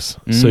odorless,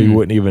 so you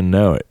wouldn't even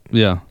know it.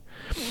 Yeah.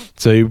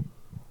 So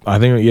I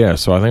think it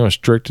was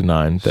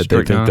strychnine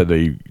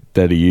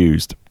that he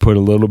used. Put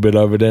a little bit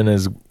of it in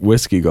his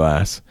whiskey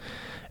glass,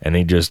 and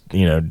he just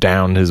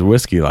downed his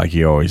whiskey like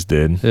he always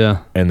did.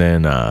 Yeah. And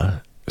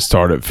then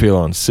started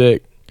feeling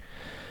sick.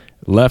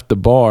 Left the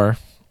bar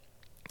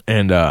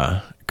and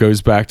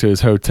goes back to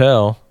his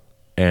hotel,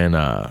 and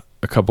a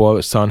couple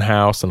other Son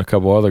House and a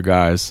couple other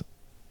guys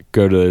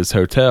go to his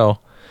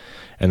hotel,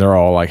 and they're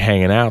all like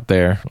hanging out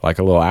there, like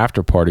a little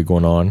after party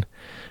going on. And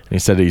he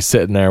said he's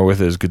sitting there with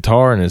his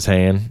guitar in his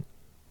hand,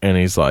 and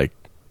he's like,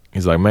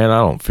 man, I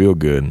don't feel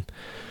good.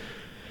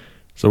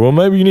 So, well,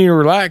 maybe you need to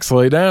relax,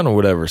 lay down or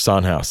whatever.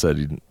 Son House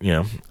said,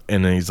 and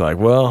then he's like,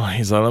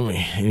 let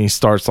me, and he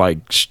starts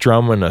like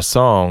strumming a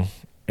song.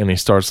 And he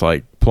starts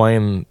like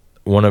playing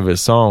one of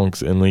his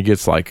songs, and he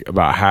gets like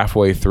about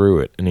halfway through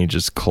it, and he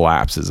just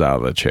collapses out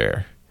of the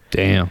chair.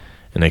 Damn.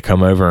 and they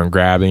come over and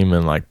grab him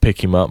and like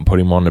pick him up and put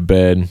him on the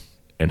bed,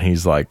 and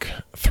he's like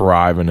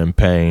thriving in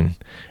pain,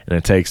 and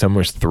it takes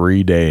almost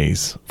 3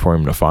 days for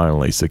him to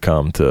finally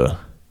succumb to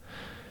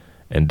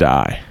and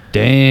die.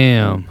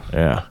 Damn.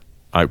 Yeah.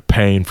 Like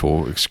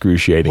painful,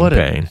 excruciating what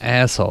pain. An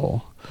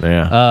asshole.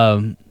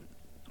 Yeah.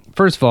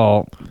 First of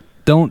all,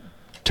 don't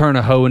turn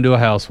a hoe into a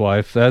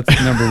housewife. That's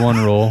number one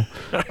rule.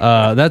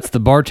 That's the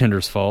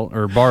bartender's fault,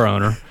 or bar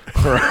owner.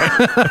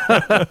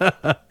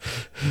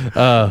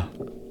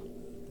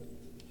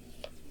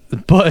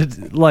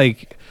 But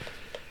like,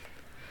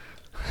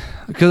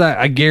 because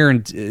I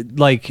guarantee,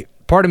 like,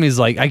 part of me is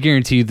like, I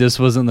guarantee you this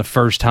wasn't the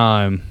first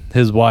time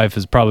his wife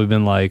has probably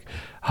been like,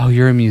 "Oh,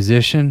 you're a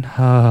musician?"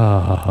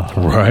 Oh,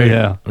 right.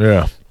 Yeah.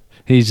 Yeah.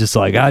 He's just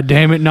like, "God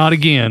damn it, not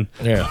again."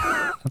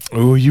 Yeah.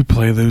 Oh, you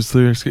play those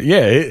lyrics?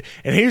 Yeah.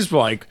 And he's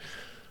like,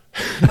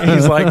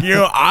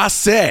 I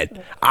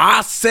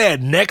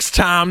said next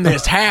time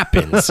this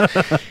happens,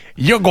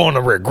 you're going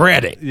to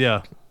regret it.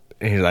 Yeah.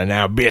 And he's like,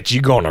 now, bitch,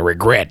 you're going to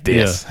regret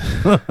this.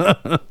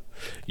 Yeah.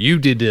 You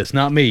did this,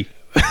 not me.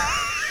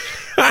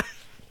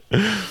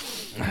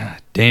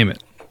 Damn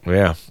it.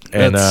 Yeah.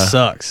 And that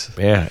sucks.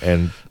 Yeah.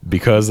 And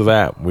because of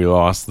that, we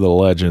lost the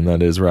legend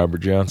that is Robert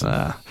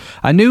Johnson.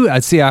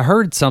 I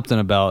heard something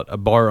about a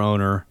bar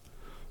owner,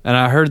 and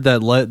I heard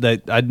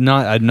that I'd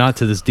not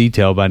to this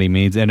detail by any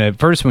means. And at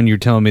first, when you were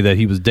telling me that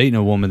he was dating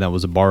a woman that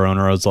was a bar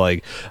owner, I was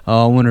like,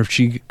 oh, I wonder if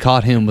she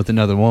caught him with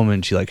another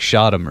woman. She like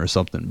shot him or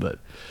something. But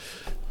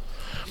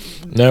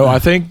no, I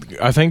think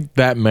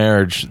that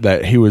marriage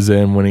that he was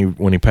in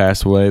when he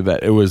passed away,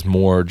 that it was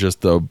more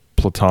just a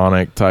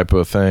platonic type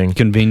of thing.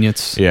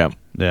 Convenience. Yeah.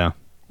 Yeah.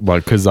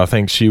 Like, because I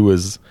think she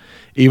was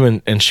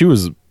she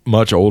was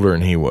much older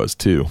than he was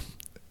too.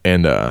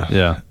 And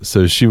yeah.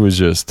 So she was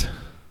just,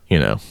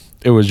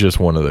 it was just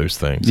one of those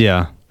things.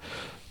 Yeah.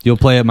 You'll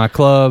play at my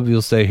club.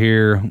 You'll stay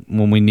here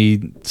when we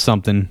need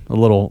something, a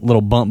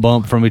little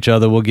bump from each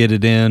other. We'll get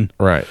it in.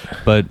 Right.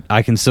 But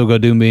I can still go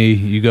do me.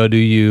 You go do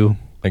you.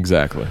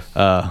 Exactly.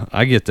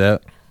 I get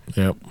that.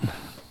 Yep.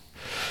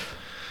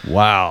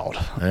 Wow.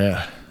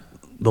 Yeah.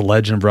 The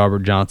legend of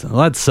Robert Johnson.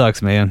 Well, that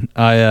sucks, man.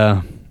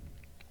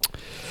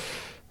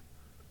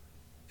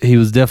 He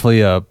was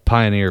definitely a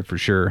pioneer for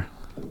sure.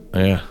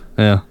 Yeah.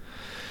 Yeah.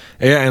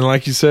 Yeah, and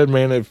like you said,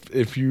 man,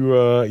 if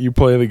you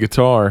play the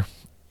guitar,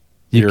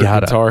 you're a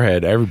guitar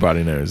head.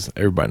 Everybody knows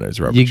Robert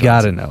Johnson. You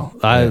gotta know.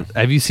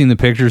 Have you seen the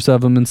pictures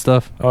of him and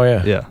stuff? Oh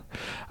yeah. Yeah.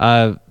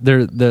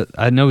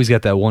 I know he's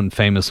got that one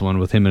famous one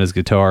with him and his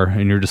guitar,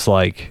 and you're just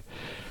like,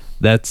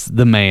 that's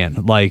the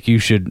man. Like, you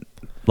should,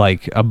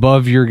 like,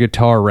 above your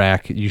guitar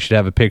rack, you should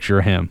have a picture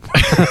of him.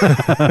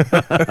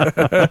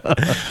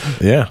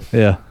 Yeah.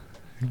 Yeah.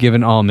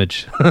 Giving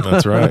homage.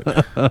 That's right.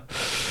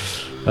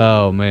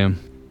 Oh man.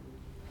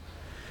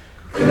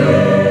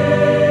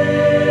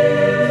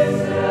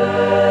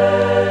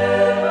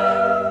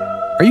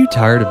 Are you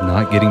tired of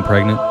not getting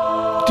pregnant?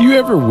 Do you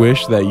ever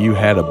wish that you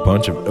had a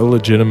bunch of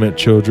illegitimate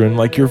children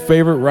like your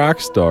favorite rock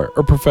star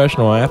or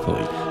professional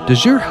athlete?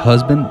 Does your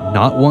husband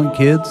not want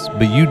kids,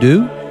 but you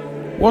do?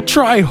 Well,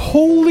 try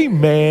Holy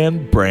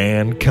Man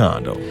brand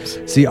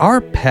condoms. See,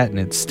 our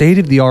patented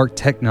state-of-the-art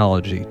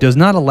technology does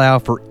not allow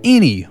for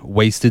any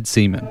wasted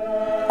semen.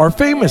 Our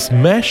famous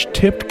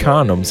mesh-tipped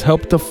condoms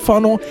help to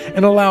funnel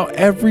and allow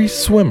every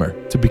swimmer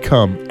to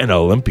become an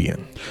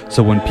Olympian.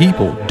 So when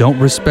people don't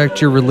respect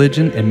your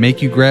religion and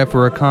make you grab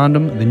for a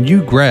condom, then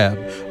you grab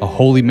a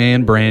Holy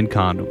Man brand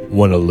condom.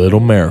 When a little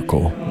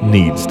miracle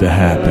needs to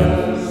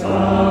happen.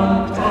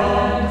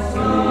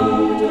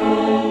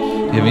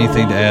 You have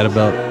anything to add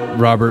about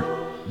Robert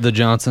the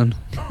Johnson?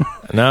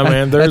 No,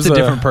 man. There's That's a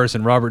different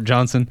person, Robert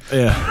Johnson.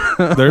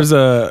 Yeah. There's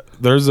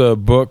a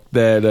book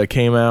that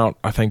came out,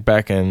 I think,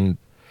 back in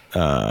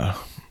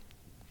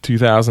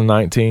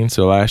 2019,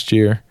 so last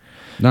year.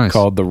 Nice.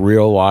 Called The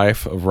Real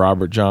Life of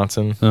Robert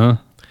Johnson.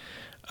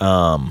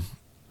 Uh-huh.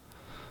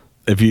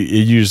 If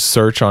you just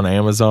search on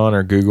Amazon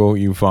or Google,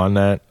 you find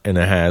that, and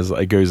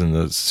it goes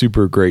into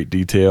super great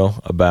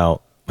detail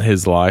about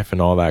his life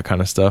and all that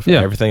kind of stuff.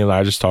 Yeah. Everything that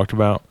I just talked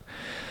about.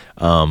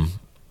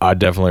 I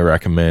definitely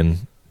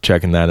recommend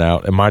checking that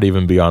out. It might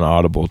even be on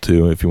Audible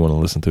too if you want to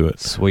listen to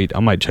it. Sweet. I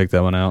might check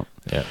that one out.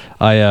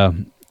 Yeah.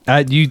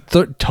 You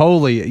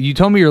told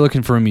me you're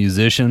looking for a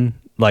musician.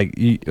 Like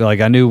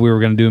I knew we were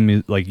going to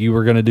do you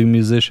were going to do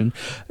musician.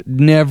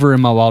 Never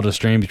in my wildest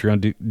dreams you're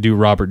going to do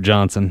Robert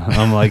Johnson.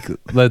 I'm like,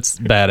 that's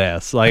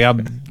badass. Like,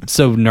 I'm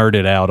so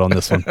nerded out on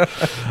this one.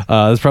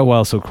 That's probably why I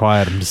was so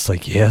quiet. I'm just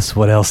like, yes.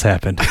 What else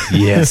happened?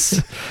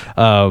 Yes.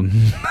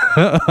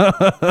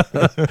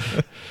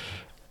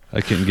 I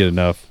couldn't get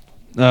enough.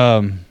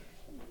 All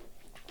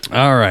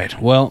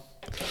right. Well,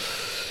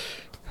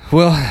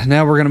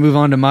 now we're going to move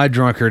on to my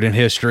drunkard in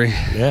history.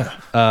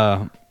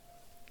 Yeah.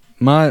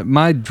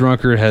 My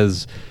drunkard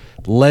has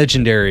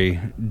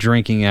legendary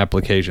drinking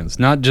applications.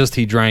 Not just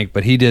he drank,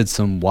 but he did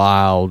some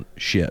wild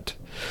shit.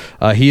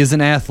 He is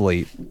an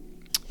athlete.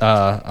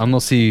 I'm going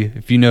to see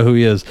if you know who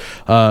he is.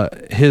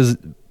 His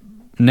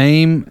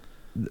name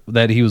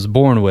that he was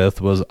born with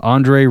was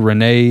Andrei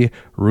Rene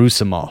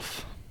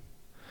Rousimov.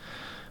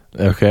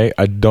 Okay,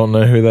 I don't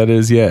know who that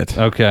is yet.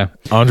 Okay.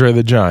 Andre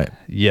the Giant.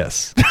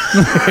 Yes.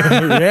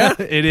 Yeah?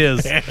 It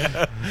is.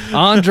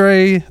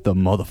 Andre the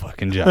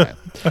motherfucking Giant.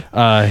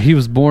 He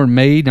was born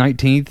May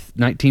 19th,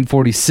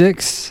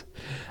 1946.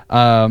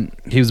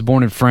 He was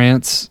born in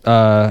France,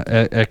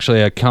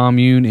 actually a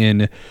commune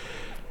in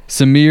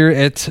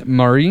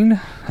Semur-et-Marine,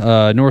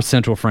 north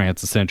central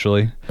France,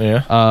 essentially.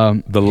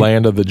 Yeah. The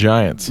land of the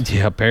giants.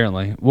 Yeah,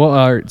 apparently.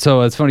 Well, so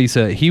it's funny you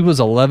said he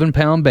was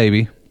 11-pound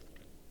baby,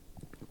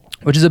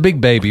 which is a big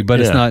baby, but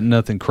it's not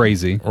nothing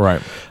crazy.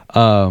 Right.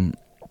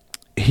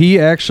 He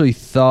actually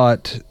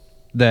thought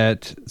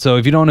that. So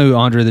if you don't know who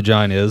Andre the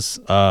Giant is,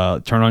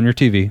 turn on your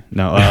TV.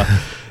 No.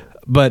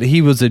 But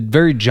he was a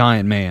very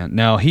giant man.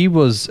 Now, he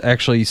was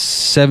actually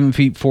 7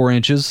 feet 4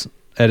 inches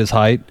at his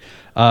height.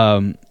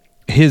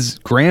 His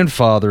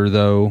grandfather,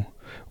 though,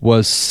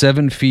 was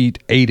 7 feet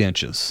 8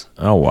 inches.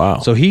 Oh, wow.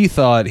 So he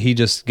thought he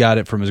just got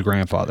it from his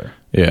grandfather.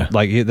 Yeah.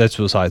 Like, that's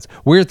his height.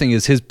 Weird thing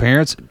is, his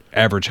parents,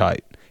 average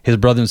height. His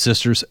brother and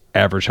sisters,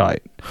 average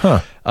height.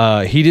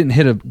 Huh. He didn't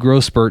hit a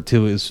growth spurt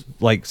till he was,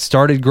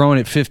 started growing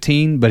at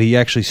 15, but he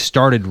actually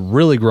started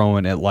really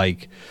growing at,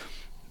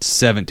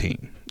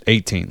 17,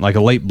 18, like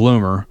a late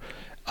bloomer,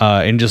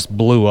 and just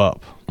blew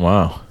up.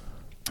 Wow.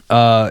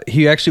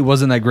 He actually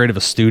wasn't that great of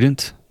a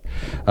student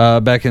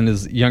back in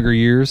his younger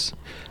years.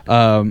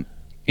 And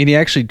he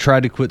actually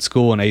tried to quit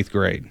school in 8th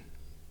grade.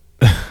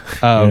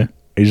 Yeah.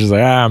 He's just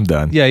like, I'm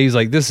done. Yeah, he's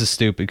like, this is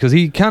stupid. Because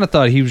he kind of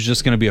thought he was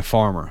just going to be a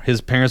farmer.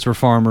 His parents were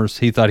farmers.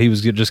 He thought he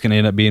was just going to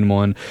end up being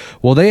one.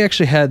 Well, they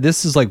actually had,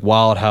 this is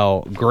wild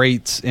how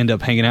greats end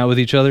up hanging out with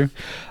each other.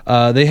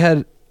 They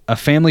had a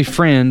family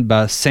friend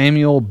by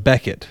Samuel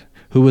Beckett,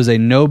 who was a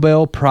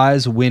Nobel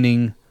Prize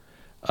winning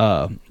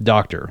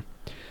doctor.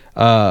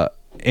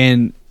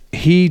 And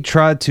he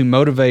tried to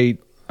motivate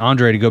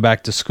Andre to go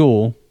back to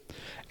school,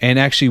 and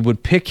actually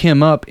would pick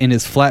him up in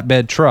his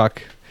flatbed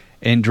truck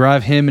and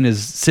drive him and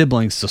his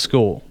siblings to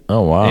school.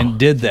 Oh, wow. And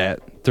did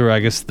that through, I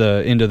guess,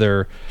 the end of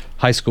their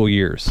high school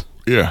years.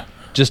 Yeah.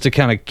 Just to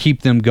kind of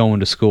keep them going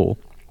to school.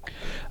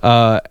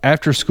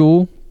 After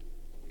school,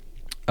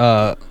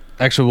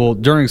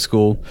 during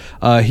school,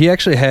 he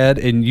actually had,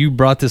 and you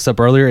brought this up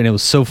earlier, and it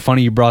was so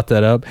funny you brought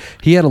that up.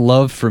 He had a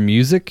love for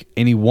music,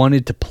 and he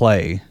wanted to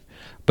play.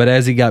 But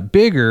as he got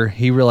bigger,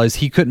 he realized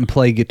he couldn't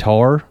play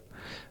guitar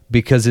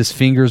because his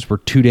fingers were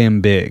too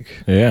damn big.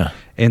 Yeah.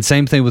 And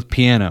same thing with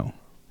piano.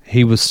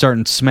 He was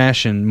starting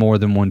smashing more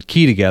than one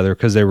key together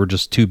because they were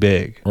just too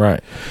big.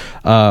 Right.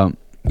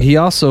 He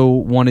also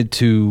wanted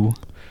to,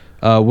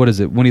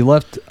 when he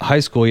left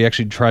high school, he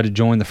actually tried to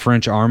join the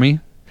French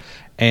army.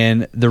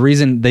 And the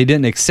reason they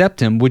didn't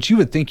accept him, which you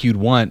would think you'd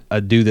want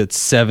a dude that's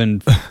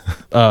 7'4",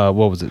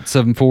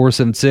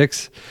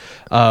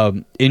 7'6",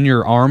 in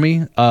your army,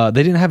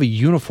 they didn't have a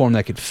uniform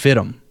that could fit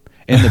him.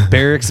 And the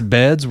barracks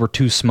beds were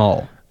too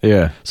small.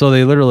 Yeah. So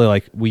they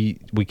literally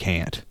we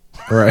can't.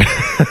 Right.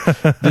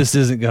 This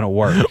isn't going to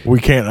work. We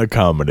can't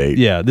accommodate.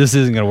 Yeah, this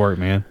isn't going to work,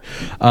 man.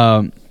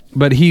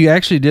 But he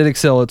actually did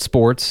excel at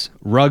sports,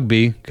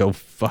 rugby, go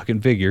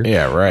fucking figure.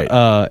 Yeah, right.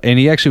 And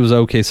he actually was an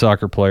okay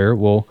soccer player.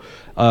 Well,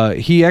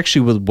 he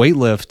actually would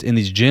weightlift in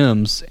these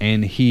gyms,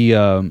 and he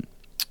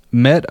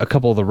met a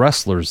couple of the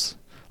wrestlers,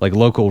 like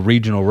local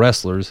regional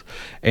wrestlers,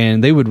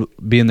 and they would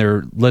be in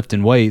there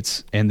lifting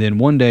weights. And then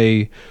one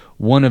day,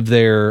 one of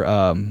their,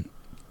 one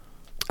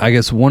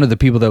of the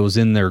people that was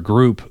in their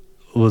group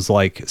was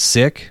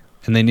sick,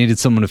 and they needed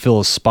someone to fill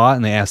a spot,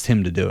 and they asked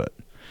him to do it.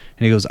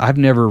 And he goes, I've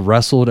never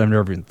wrestled. I've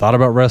never even thought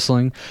about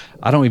wrestling.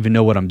 I don't even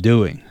know what I'm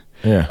doing.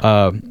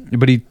 Yeah.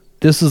 But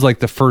this is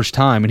the first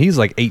time, and he's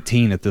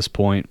 18 at this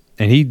point,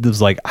 and he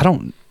was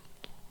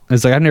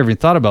it's I've never even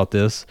thought about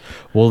this.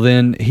 Well,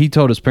 then he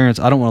told his parents,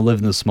 I don't want to live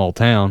in this small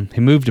town.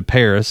 He moved to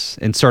Paris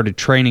and started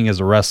training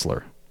as a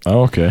wrestler.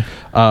 Oh, okay.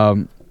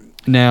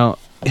 Now,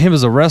 him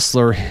as a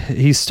wrestler,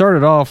 he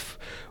started off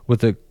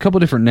with a couple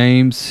different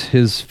names.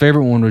 His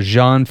favorite one was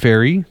Jean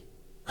Ferry.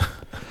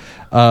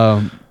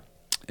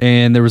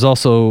 And there was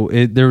also,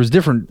 there was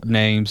different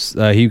names.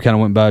 He kind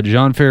of went by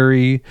Jean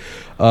Ferry,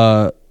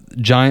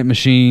 Giant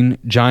Machine,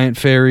 Giant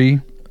Ferry,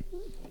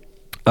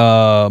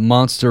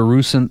 Monster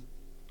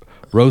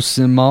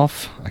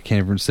Rosimov. I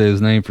can't even say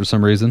his name for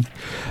some reason.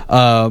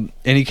 And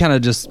he kind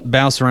of just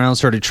bounced around,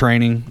 started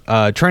training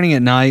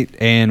at night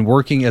and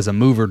working as a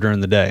mover during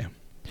the day.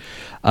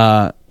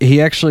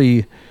 He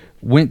actually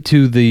went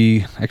to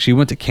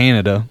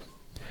Canada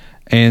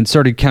and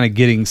started kind of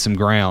getting some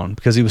ground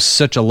because he was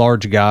such a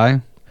large guy.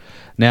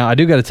 Now, I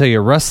do got to tell you,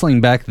 wrestling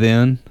back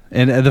then,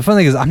 and the funny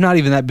thing is, I'm not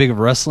even that big of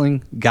a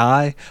wrestling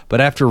guy, but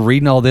after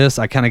reading all this,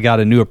 I kind of got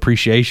a new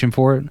appreciation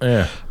for it.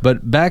 Yeah.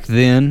 But back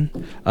then,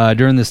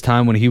 during this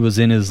time when he was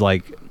in his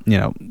late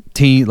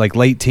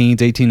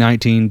teens, 18,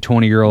 19,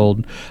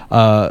 20-year-old,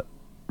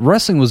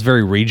 wrestling was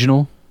very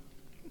regional.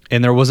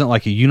 And there wasn't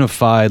a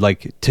unified,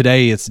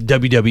 today it's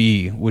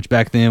WWE, which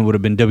back then would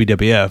have been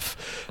WWF.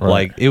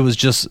 Right. It was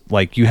just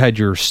you had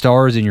your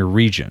stars in your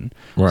region.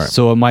 Right.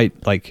 So it might,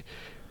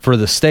 for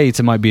the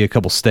states, it might be a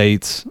couple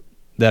states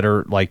that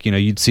are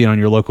you'd see it on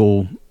your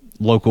local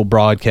local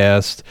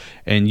broadcast,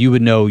 and you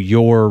would know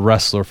your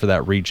wrestler for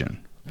that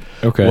region.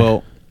 Okay.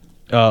 Well,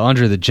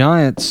 Andre the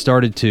Giant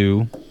started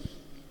to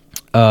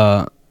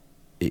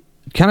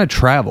kind of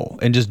travel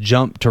and just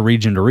jump to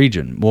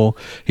region. Well,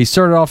 he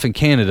started off in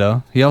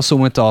Canada. He also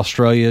went to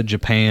Australia,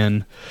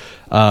 Japan,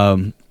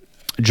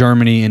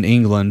 Germany, and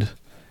England,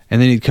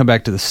 and then he'd come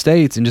back to the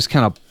States and just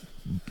kind of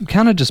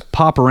just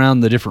pop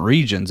around the different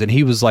regions. And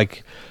he was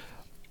like,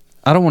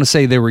 I don't want to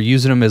say they were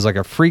using him as like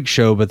a freak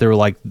show, but they were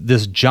like,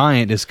 this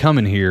giant is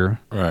coming here,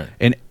 right?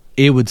 And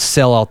it would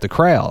sell out the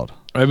crowd.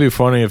 It'd be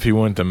funny if he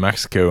went to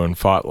Mexico and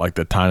fought like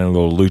the tiny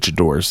little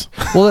luchadors.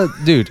 Well,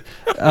 dude,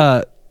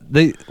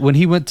 when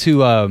he went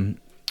to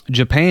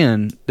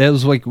Japan, that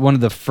was like one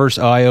of the first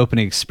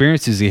eye-opening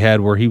experiences he had,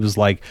 where he was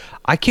like,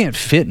 I can't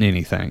fit in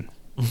anything.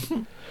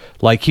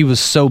 Like, he was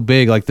so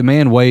big. Like, the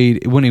man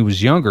weighed, when he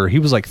was younger, he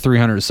was like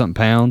 300-something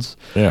pounds.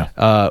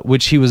 Yeah.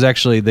 Which he was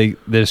actually, they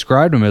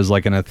described him as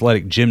like an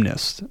athletic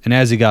gymnast. And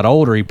as he got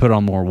older, he put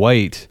on more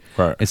weight.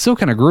 Right. It still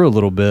kind of grew a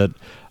little bit.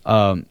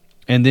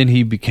 And then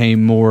he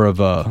became more of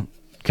a,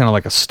 kind of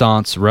like a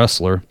staunch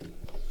wrestler.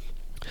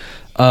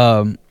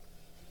 What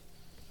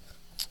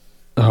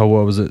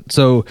was it?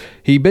 So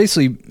he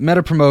basically met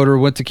a promoter,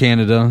 went to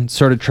Canada,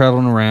 started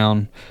traveling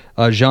around.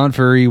 Jean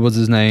Ferry was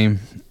his name.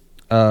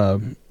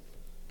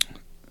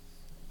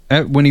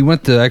 When he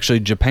went to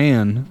actually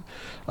Japan,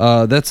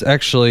 that's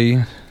actually,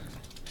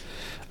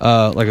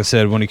 like I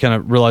said, when he kind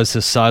of realized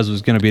his size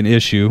was going to be an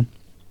issue.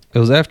 It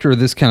was after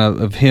this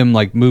kind of him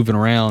like moving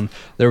around,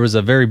 there was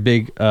a very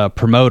big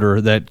promoter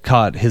that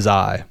caught his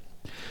eye.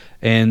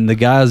 And the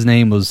guy's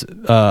name was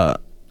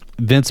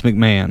Vince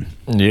McMahon.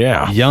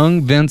 Yeah.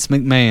 Young Vince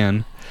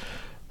McMahon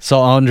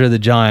saw Andre the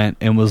Giant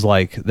and was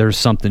like, there's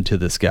something to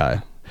this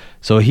guy.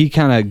 So he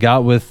kind of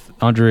got with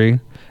Andre,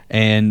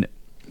 and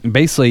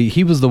basically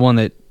he was the one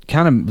that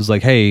kind of was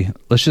like, hey,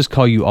 let's just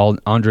call you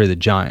Andre the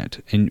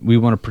Giant, and we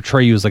want to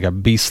portray you as like a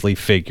beastly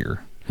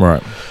figure.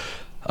 Right.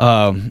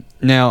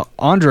 Now,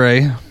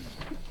 Andre,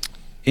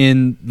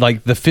 in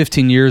like the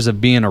 15 years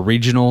of being a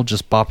regional,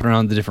 just bopping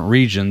around the different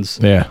regions,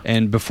 yeah,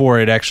 and before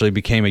it actually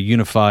became a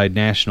unified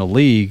national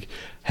league,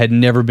 had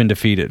never been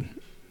defeated.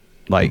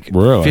 Like,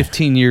 really?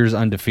 15 years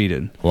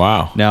undefeated.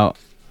 Wow. Now,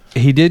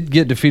 he did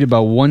get defeated by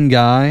one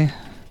guy,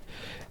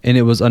 and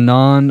it was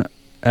Anan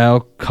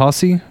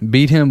Al-Qasi.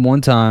 Beat him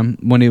one time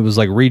when it was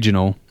like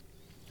regional,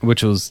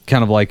 which was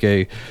kind of like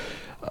a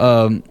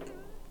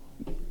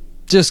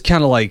just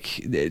kind of like,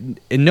 and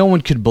no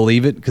one could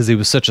believe it because he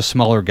was such a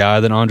smaller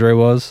guy than Andre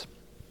was.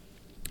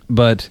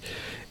 But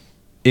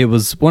it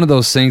was one of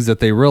those things that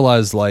they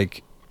realized,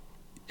 like,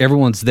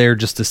 everyone's there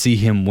just to see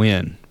him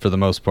win for the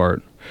most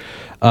part.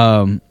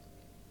 After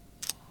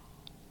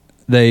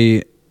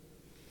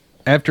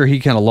he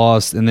kind of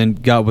lost and then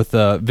got with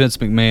Vince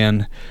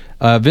McMahon,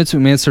 Vince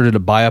McMahon started to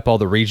buy up all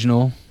the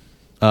regional,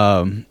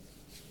 all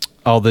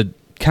the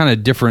kind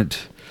of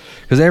different,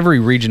 because every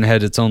region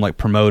had its own like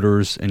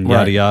promoters and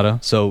yada yada.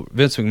 So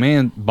Vince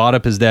McMahon bought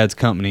up his dad's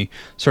company,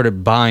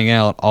 started buying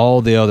out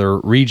all the other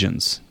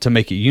regions to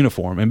make it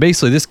uniform. And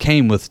basically this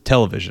came with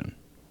television.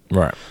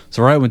 Right.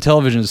 So right when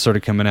television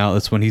started coming out,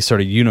 that's when he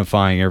started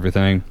unifying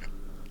everything.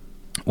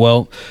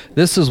 Well,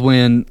 this is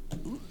when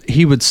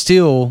he would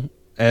still,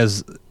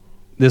 this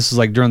is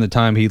like during the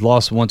time he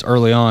lost once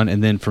early on,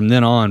 and then from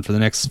then on for the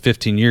next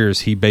 15 years,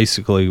 he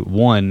basically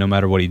won no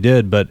matter what he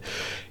did. But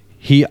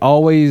he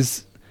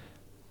always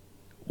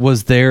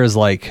was there as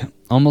like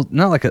almost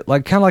not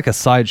like kind of like a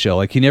sideshow.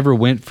 Like, he never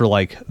went for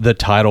like the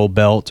title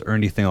belt or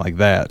anything like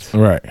that.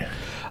 Right.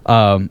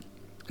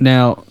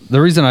 Now,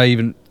 the reason I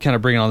even kind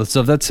of bring all this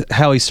stuff, that's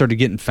how he started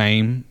getting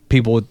fame.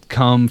 People would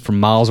come from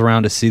miles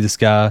around to see this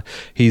guy.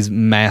 He's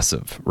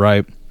massive,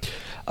 right?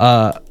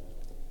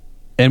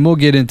 And we'll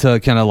get into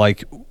kind of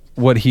like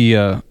what he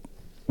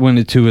went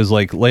into his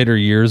like later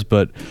years.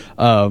 But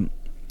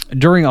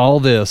during all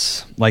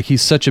this, like,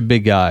 he's such a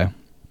big guy.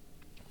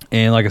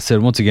 And like I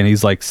said, once again,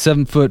 he's like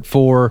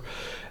 7'4".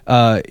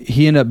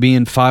 He ended up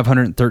being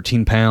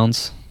 513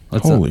 pounds.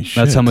 Holy shit.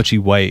 That's how much he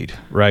weighed,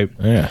 right?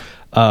 Yeah.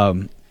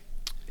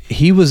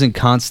 He was in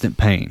constant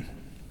pain.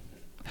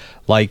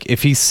 Like,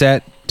 if he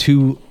sat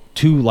too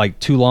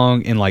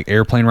long in like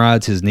airplane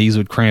rides, his knees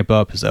would cramp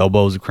up, his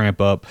elbows would cramp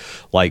up,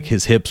 like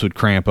his hips would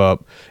cramp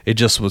up. It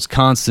just was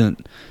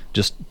constant,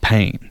 just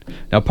pain.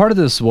 Now, part of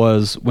this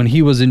was when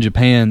he was in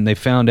Japan, they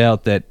found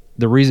out that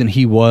the reason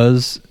he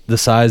was the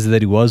size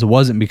that he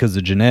wasn't because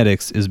of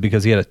genetics, is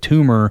because he had a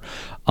tumor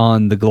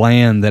on the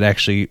gland that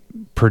actually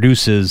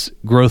produces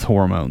growth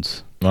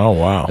hormones. Oh,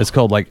 wow. It's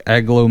called like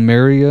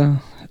aglomegalia,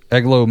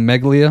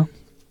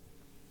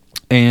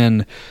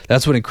 and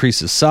that's what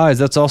increases size.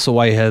 That's also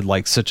why he had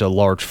like such a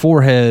large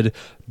forehead,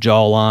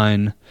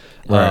 jawline.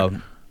 Right.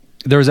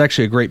 There was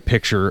actually a great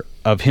picture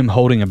of him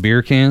holding a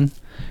beer can,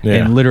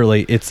 and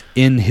literally it's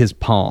in his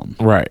palm.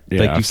 Right.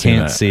 Yeah, like, you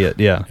can't see it.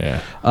 Yeah.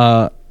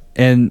 Yeah.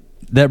 And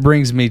that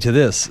brings me to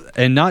this,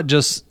 and not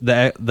just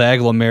the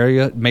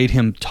aglomerular made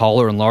him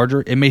taller and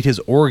larger. It made his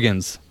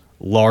organs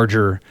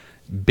larger,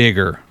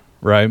 bigger.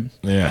 Right.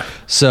 Yeah.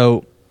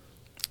 So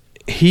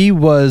he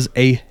was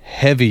a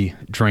heavy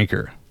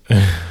drinker.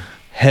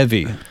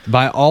 Heavy.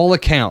 By all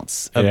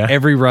accounts of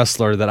every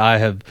wrestler that I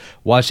have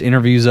watched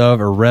interviews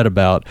of or read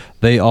about,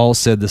 they all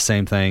said the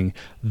same thing.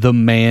 The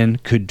man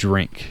could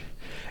drink.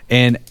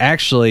 And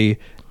actually,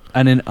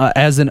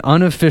 as an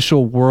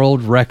unofficial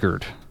world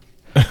record,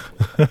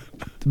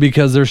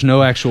 because there's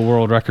no actual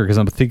world record, because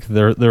I think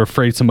they're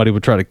afraid somebody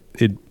would try to,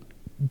 it'd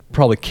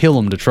probably kill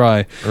them to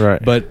try.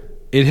 Right. But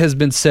it has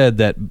been said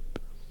that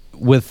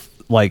with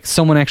like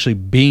someone actually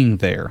being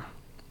there,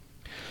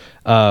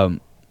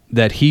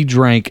 that he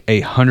drank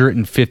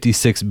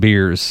 156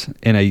 beers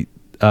in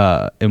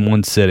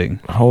one sitting.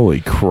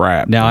 Holy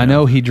crap! Now man. I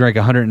know he drank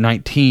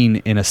 119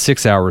 in a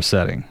 6-hour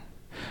setting.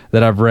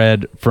 That I've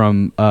read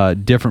from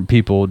different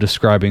people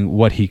describing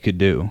what he could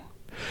do,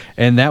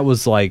 and that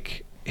was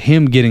like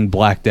him getting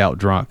blacked out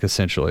drunk.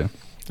 Essentially,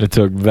 it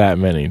took that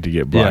many to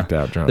get blacked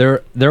out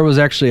drunk. There was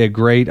actually a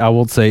great. I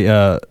will say,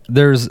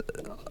 there's,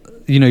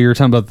 you were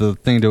talking about the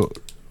thing to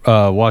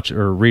watch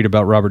or read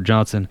about Robert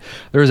Johnson.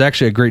 There was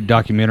actually a great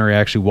documentary I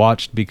actually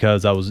watched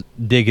because I was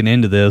digging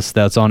into this.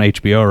 That's on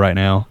HBO right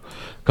now,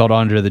 called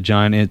Andre the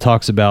Giant, and it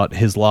talks about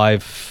his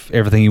life,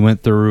 everything he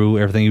went through,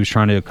 everything he was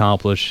trying to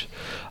accomplish.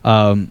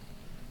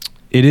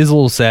 It is a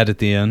little sad at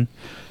the end,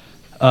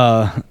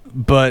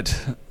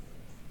 but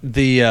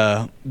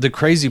the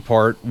crazy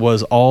part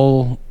was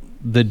all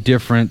the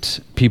different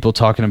people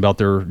talking about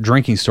their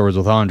drinking stories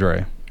with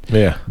Andre.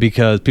 Yeah,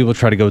 because people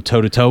try to go toe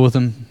to toe with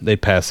him, they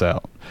pass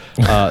out.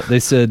 They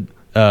said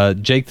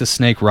Jake the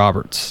Snake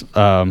Roberts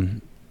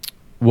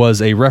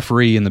was a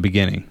referee in the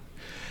beginning,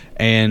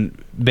 and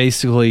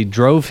basically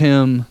drove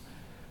him.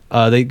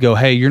 They go,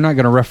 "Hey, you're not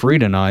going to referee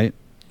tonight.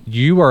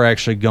 You are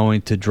actually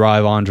going to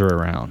drive Andre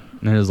around."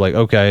 And it was like,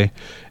 okay.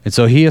 And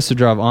so he has to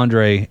drive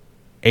Andre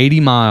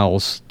 80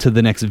 miles to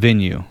the next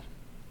venue,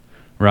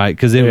 right?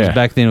 Because it was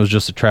back then it was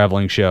just a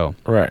traveling show,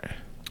 right?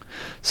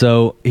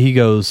 So he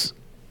goes,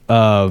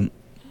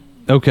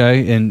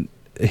 okay, and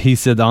he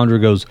said Andre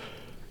goes,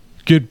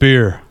 "Get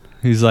beer."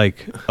 He's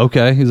like,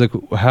 okay. He's like,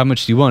 "How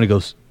much do you want?" He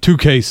goes, 2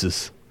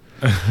 cases.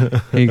 And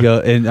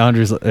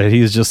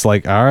he's just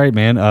like, "All right,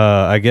 man.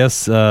 I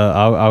guess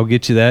I'll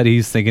get you that."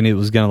 He's thinking it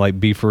was gonna like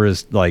be for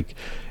his like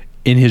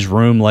in his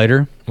room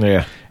later.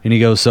 Yeah. And he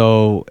goes,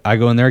 so I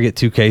go in there, get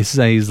 2 cases,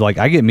 and he's like,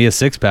 "I get me a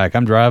 6-pack.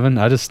 I'm driving.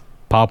 I just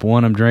pop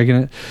one. I'm drinking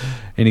it."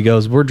 And he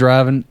goes, "We're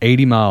driving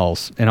 80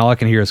 miles, and all I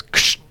can hear is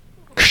ksh,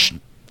 ksh,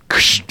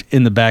 ksh,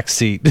 in the back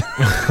seat."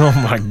 Oh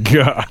my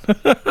god!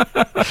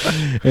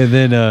 And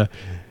then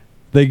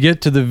they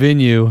get to the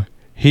venue.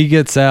 He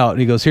gets out and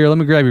he goes, "Here, let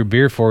me grab your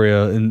beer for you."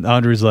 And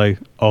Andre's like,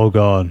 "Oh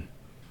God."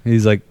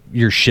 He's like,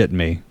 "You're shitting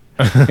me."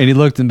 And he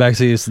looked in the back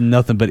seat. It's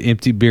nothing but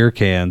empty beer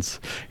cans.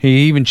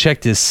 He even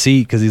checked his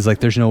seat because he's like,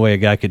 "There's no way a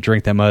guy could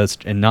drink that much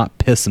and not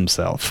piss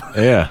himself."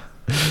 Yeah.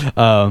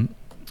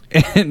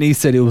 And he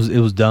said it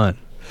was done.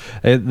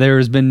 There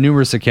has been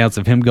numerous accounts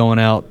of him going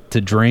out to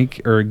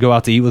drink or go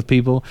out to eat with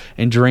people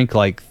and drink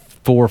like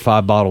 4 or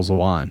 5 bottles of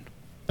wine.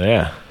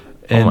 Yeah.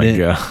 And oh my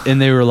god. And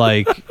they were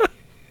like,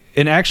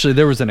 and actually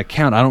there was an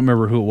account, I don't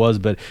remember who it was,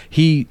 but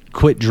he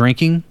quit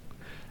drinking,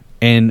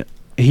 and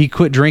he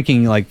quit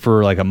drinking like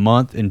for like a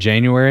month in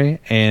January,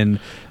 and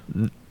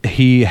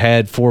he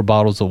had 4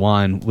 bottles of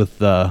wine with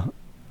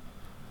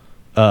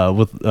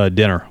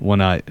dinner one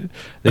night.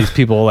 These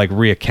people like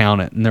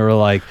reaccount it, and they were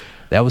like,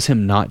 that was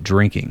him not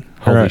drinking.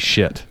 Holy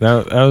shit.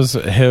 That was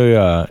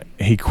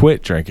he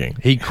quit drinking.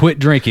 He quit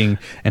drinking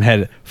and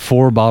had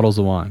 4 bottles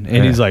of wine.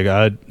 And he's like,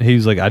 I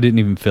didn't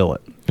even feel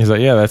it. He's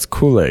like, "Yeah, that's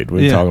Kool-Aid. What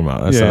are you talking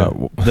about? That's not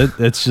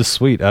that's just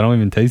sweet. I don't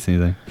even taste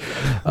anything."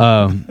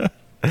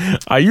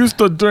 I used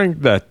to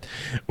drink that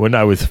when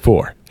I was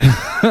 4.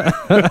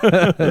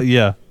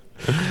 Yeah.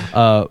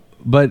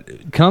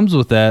 But comes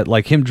with that,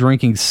 like him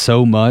drinking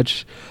so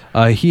much,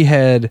 he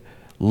had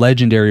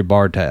legendary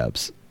bar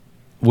tabs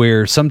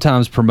where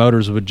sometimes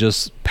promoters would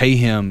just pay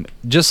him,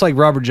 just like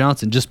Robert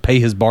Johnson, just pay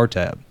his bar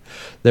tab.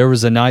 There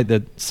was a night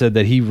that said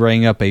that he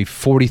rang up a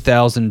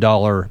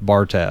 $40,000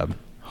 bar tab.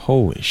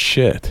 Holy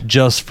shit.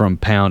 Just from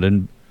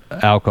pounding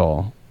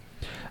alcohol.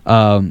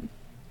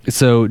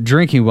 So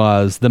drinking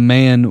wise, the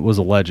man was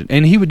a legend,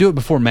 and he would do it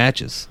before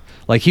matches.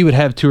 Like he would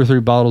have 2 or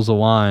 3 bottles of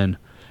wine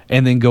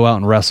and then go out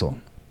and wrestle.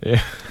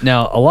 Yeah.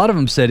 Now, a lot of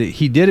them said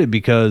he did it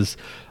because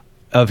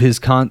of his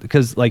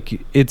because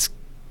like it's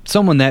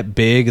someone that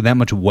big and that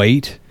much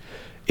weight,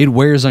 it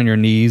wears on your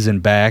knees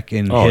and back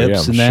and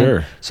hips and that.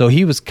 Sure. So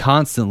he was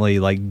constantly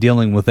like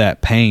dealing with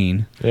that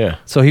pain. Yeah.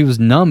 So he was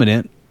numbing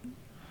it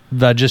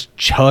by just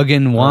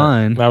chugging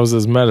wine. That was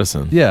his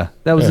medicine. Yeah,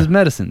 that was his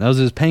medicine. That was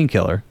his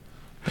painkiller.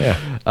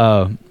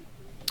 Yeah.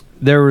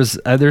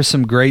 There's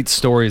some great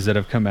stories that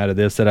have come out of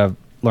this that I've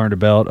learned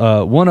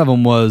about. One of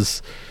them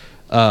was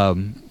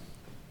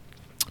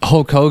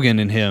Hulk Hogan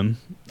and him,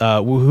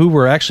 who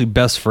were actually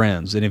best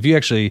friends. And if you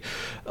actually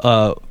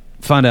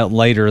find out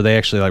later, they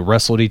actually like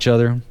wrestled each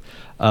other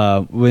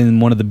in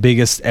one of the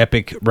biggest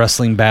epic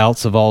wrestling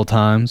bouts of all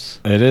times.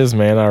 It is,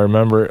 man. I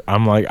remember.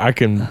 I'm like,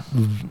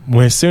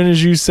 as soon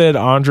as you said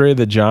Andre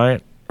the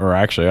Giant or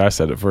actually I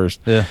said it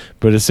first. Yeah.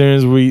 But as soon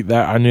as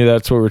I knew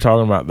that's what we were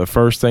talking about, the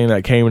first thing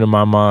that came into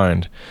my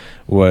mind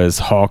was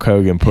Hulk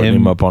Hogan putting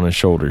him up on his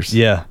shoulders.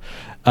 Yeah.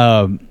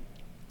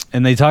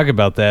 And they talk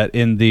about that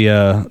in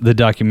the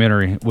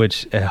documentary,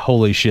 which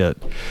holy shit.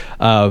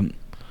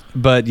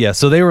 But yeah,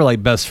 so they were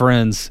like best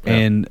friends,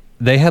 and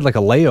they had like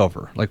a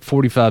layover, like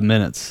 45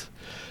 minutes,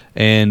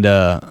 and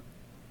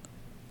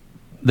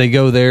they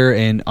go there,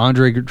 and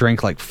Andre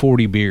drank like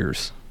 40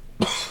 beers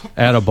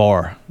at a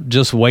bar,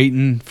 just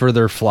waiting for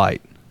their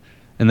flight,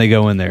 and they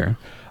go in there.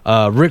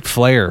 Ric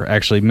Flair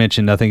actually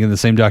mentioned, I think in the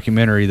same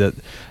documentary, that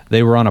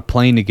they were on a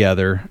plane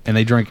together, and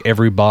they drank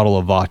every bottle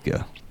of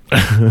vodka.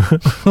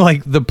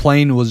 Like the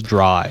plane was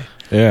dry.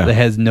 Yeah. They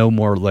had no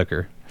more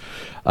liquor.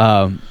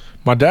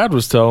 My dad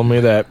was telling me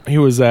that he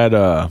was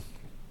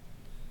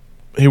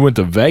he went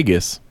to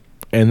Vegas,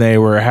 and they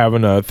were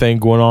having a thing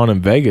going on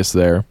in Vegas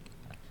there.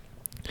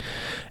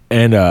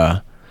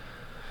 And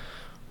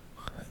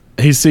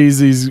he sees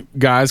these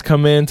guys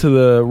come into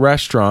the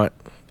restaurant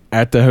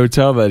at the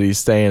hotel that he's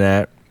staying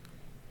at,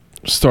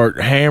 start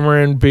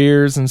hammering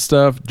beers and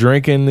stuff,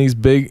 drinking these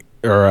big,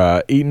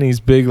 or eating these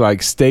big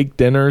like steak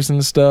dinners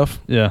and stuff.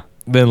 Yeah.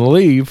 Then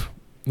leave.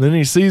 Then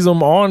he sees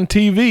them on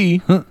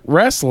TV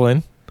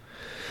wrestling,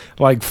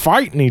 like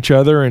fighting each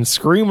other and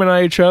screaming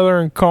at each other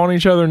and calling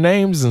each other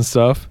names and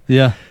stuff.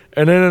 Yeah.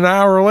 And then an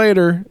hour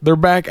later, they're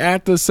back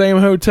at the same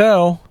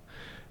hotel,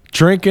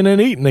 drinking and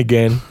eating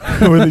again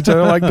with each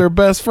other like they're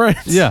best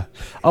friends. Yeah.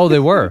 Oh, they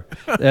were.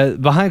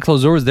 Behind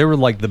closed doors, they were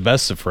like the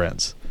best of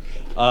friends.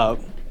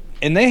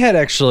 And they had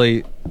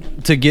actually,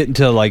 to get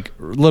into like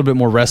a little bit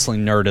more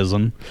wrestling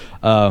nerdism,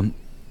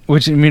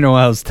 which, you know,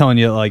 I was telling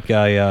you, like,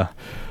 I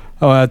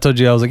told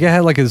you, I was like, yeah, I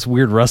had like this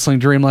weird wrestling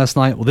dream last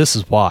night. Well, this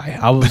is why.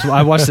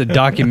 I watched a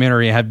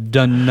documentary and have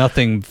done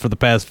nothing for the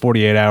past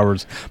 48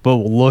 hours but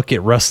look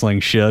at wrestling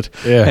shit.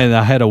 Yeah. And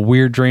I had a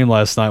weird dream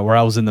last night where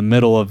I was in the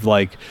middle of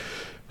like,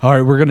 all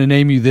right, we're going to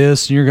name you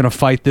this, and you're going to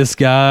fight this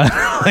guy.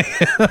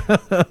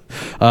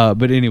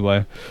 But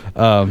anyway,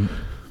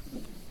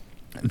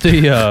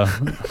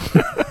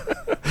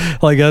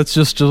 like that's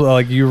just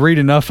like you read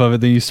enough of it,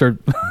 then you start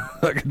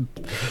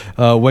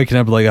waking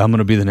up like, I'm going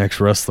to be the next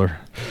wrestler.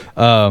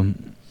 But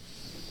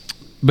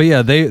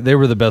yeah, they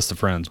were the best of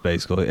friends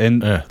basically,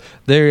 and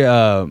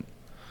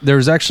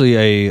there's actually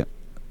a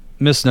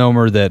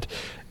misnomer that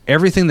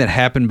everything that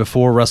happened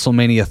before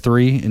WrestleMania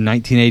 3 in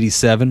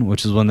 1987,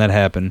 which is when that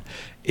happened,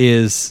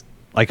 is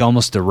like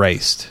almost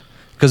erased.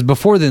 Because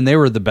before then, they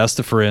were the best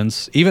of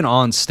friends, even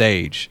on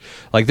stage.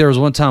 Like there was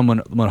one time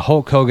when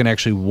Hulk Hogan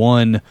actually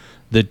won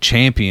the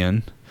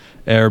champion,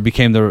 or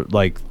became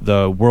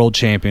the world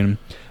champion.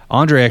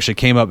 Andre actually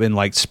came up and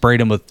like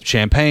sprayed him with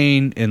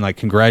champagne and like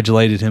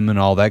congratulated him and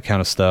all that kind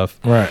of stuff.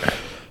 Right.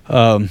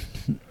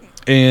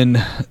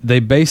 And they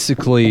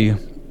basically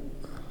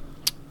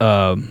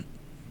kind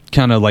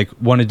of like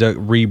wanted to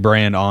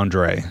rebrand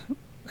Andre,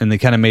 and they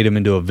kind of made him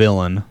into a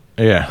villain.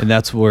 Yeah. And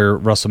that's where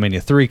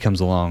WrestleMania 3 comes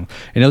along.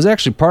 And it was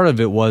actually, part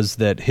of it was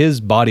that his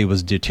body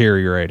was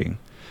deteriorating.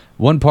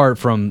 One part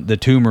from the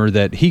tumor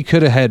that he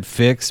could have had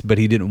fixed, but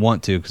he didn't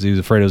want to because he was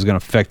afraid it was going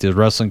to affect his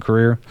wrestling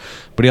career.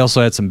 But he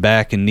also had some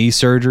back and knee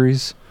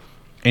surgeries,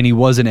 and he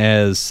wasn't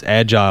as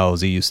agile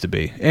as he used to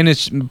be. And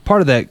it's part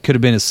of that could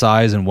have been his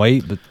size and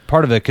weight, but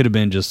part of it could have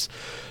been just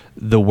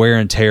the wear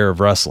and tear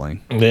of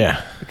wrestling.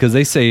 Yeah. Because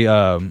they say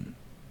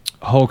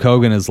Hulk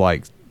Hogan is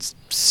like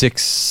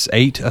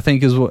 6'8", I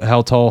think is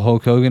how tall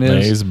Hulk Hogan is.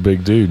 Yeah, he's a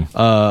big dude.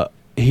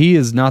 He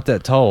is not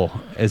that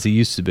tall as he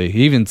used to be.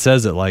 He even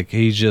says it like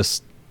he's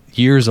just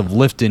years of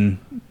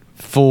lifting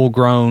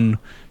full-grown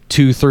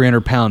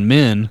 200-300 pound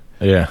men.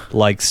 Yeah,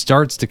 like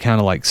starts to kind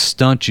of like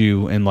stunt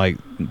you and like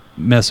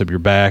mess up your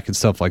back and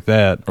stuff like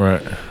that.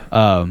 Right.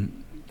 And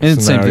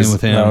so same thing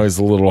with him. Now he's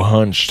a little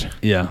hunched.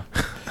 Yeah.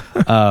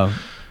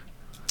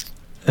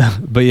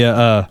 But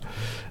yeah,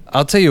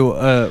 I'll tell you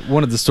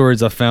one of the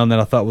stories I found that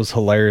I thought was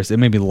hilarious. It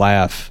made me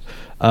laugh.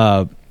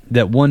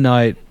 That one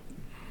night,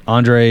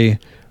 Andre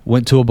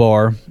went to a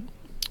bar,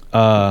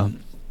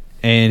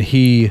 and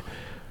he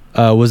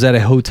was at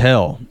a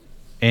hotel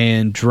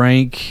and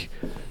drank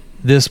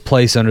this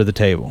place under the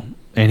table.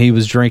 And he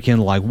was drinking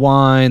like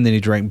wine, then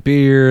he drank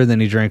beer, then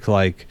he drank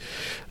like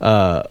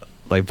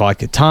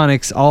vodka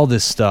tonics, all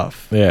this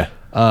stuff. Yeah.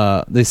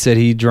 They said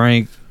he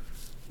drank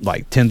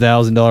like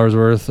 $10,000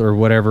 worth or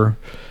whatever.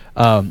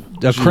 A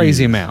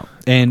crazy amount,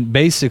 and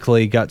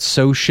basically got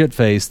so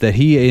shit-faced that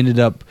he ended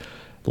up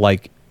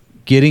like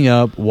getting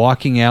up,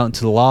 walking out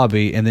into the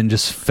lobby, and then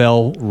just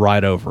fell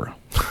right over.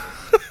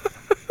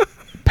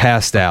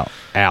 Passed out.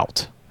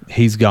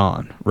 He's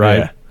gone, right?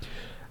 Yeah.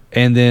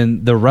 And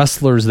then the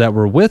wrestlers that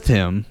were with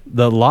him,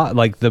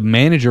 the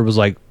manager was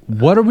like,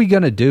 what are we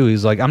going to do?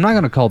 He's like, I'm not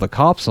going to call the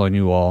cops on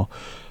you all,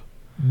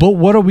 but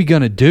what are we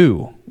going to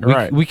do?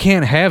 We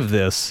can't have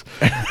this.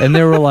 And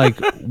they were like,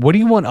 what do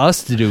you want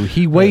us to do?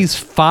 He weighs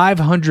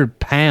 500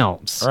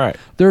 pounds. Right.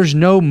 There's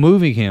no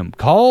moving him.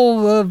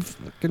 Call the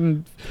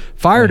fucking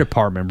fire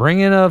department.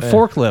 Bring in a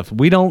forklift.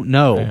 We don't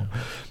know. Yeah.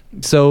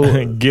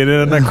 So get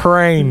in a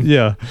crane.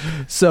 Yeah.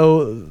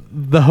 So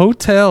the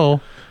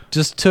hotel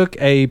just took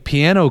a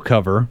piano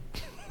cover,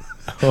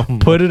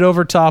 put it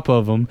over top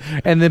of him,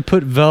 and then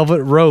put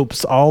velvet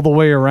ropes all the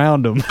way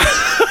around him.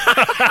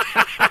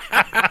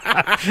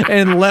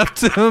 And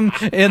left him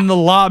in the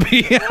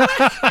lobby.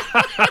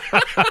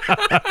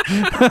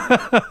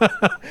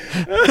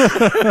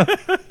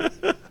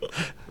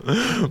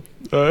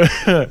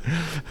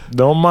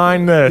 Don't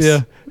mind this.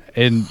 Yeah.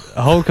 And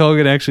Hulk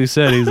Hogan actually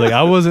said, he's like,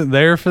 I wasn't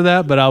there for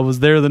that, but I was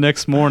there the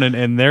next morning,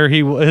 and there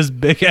his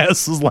big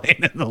ass was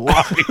laying in the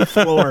lobby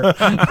floor.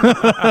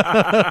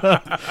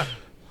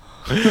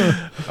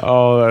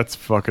 Oh, that's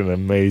fucking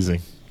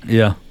amazing.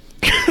 Yeah.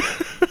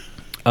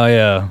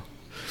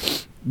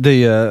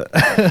 The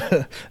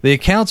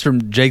accounts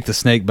from Jake the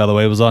Snake, by the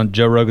way, was on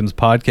Joe Rogan's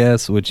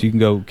podcast, which you can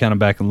go kind of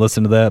back and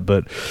listen to that.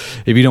 But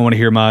if you don't want to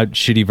hear my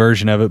shitty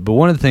version of it, but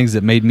one of the things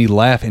that made me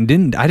laugh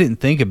and I didn't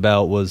think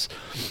about was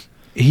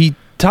he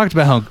talked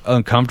about how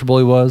uncomfortable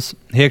he was.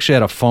 He actually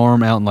had a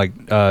farm out in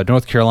like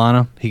North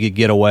Carolina. He could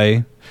get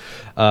away.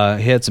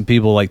 He had some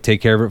people like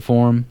take care of it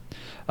for him.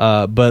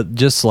 But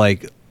just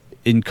like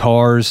in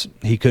cars,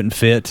 he couldn't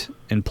fit.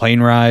 In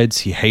plane rides,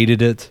 he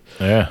hated it.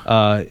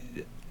 Yeah.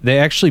 They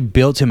actually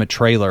built him a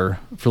trailer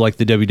for like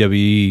the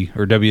WWE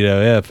or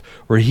WWF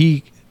where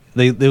it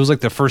was like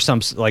the first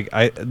time, like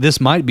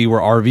this might be where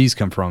RVs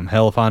come from,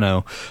 hell if I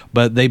know,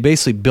 but they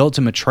basically built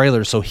him a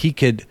trailer so he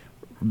could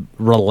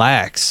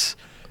relax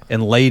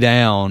and lay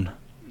down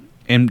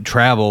and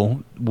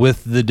travel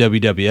with the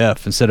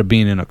WWF instead of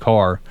being in a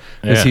car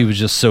because he was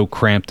just so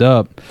cramped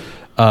up.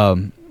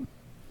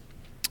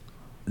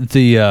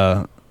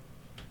 The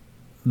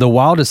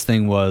wildest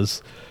thing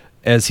was,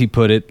 as he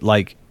put it,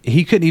 like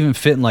he couldn't even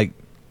fit in like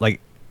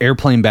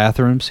airplane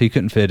bathrooms. He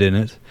couldn't fit in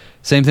it.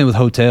 Same thing with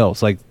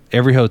hotels. Like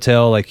every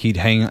hotel, like he'd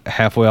hang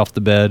halfway off the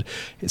bed.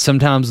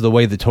 Sometimes the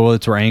way the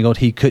toilets were angled,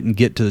 he couldn't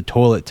get to the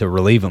toilet to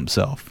relieve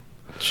himself.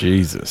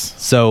 Jesus.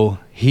 So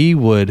he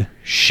would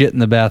shit in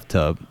the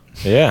bathtub.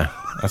 Yeah.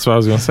 That's what I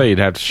was going to say. You'd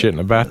have to shit in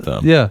a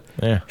bathtub. Yeah.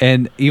 Yeah.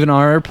 And even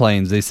on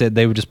airplanes, they said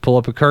they would just pull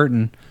up a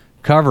curtain,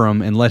 cover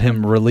him, and let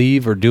him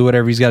relieve or do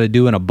whatever he's got to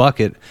do in a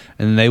bucket,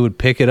 and then they would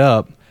pick it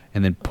up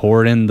and then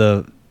pour it in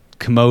the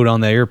commode on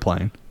the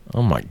airplane.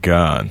 Oh my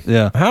God.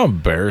 Yeah. How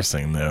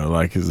embarrassing though,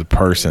 like as a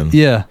person.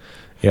 Yeah.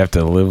 You have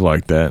to live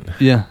like that.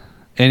 Yeah.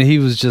 And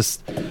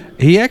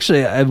he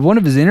actually, one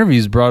of his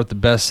interviews brought up the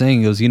best thing.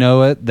 He goes, you know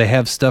what? They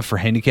have stuff for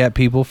handicapped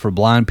people, for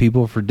blind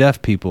people, for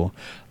deaf people.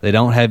 They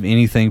don't have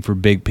anything for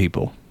big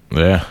people.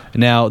 Yeah.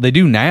 Now, they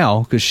do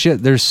now, because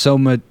shit, there's so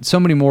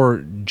many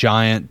more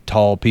giant,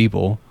 tall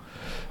people.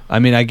 I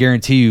mean, I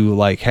guarantee you,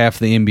 like, half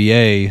the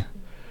NBA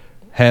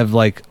have,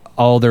 like,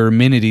 all their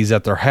amenities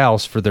at their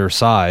house for their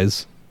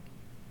size.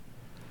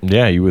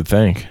 Yeah, you would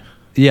think.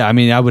 Yeah, I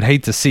mean, I would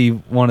hate to see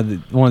one of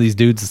these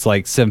dudes that's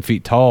like 7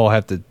 feet tall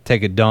have to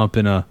take a dump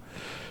in a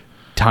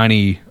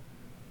tiny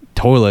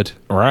toilet.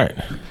 Right.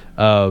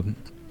 But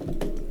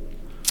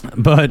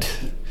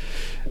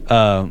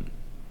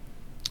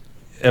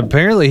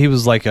apparently he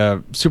was like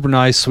a super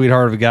nice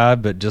sweetheart of a guy,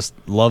 but just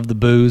loved the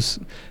booze.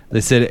 They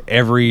said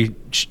every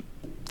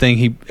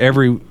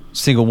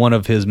single one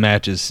of his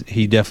matches,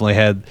 he definitely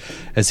had,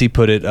 as he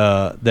put it,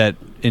 that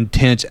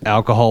intense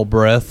alcohol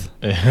breath,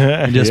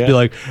 and just be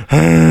like,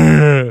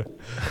 and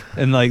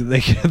like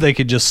they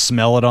could just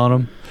smell it on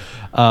him.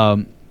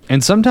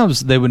 And sometimes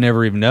they would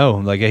never even know.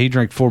 Like he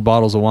drank 4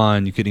 bottles of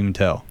wine, you couldn't even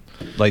tell.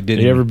 Like, did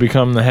he ever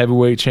become the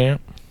heavyweight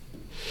champ?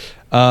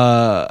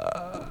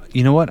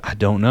 You know what? I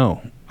don't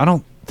know. I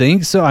don't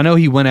think so. I know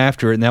he went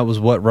after it, and that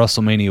was what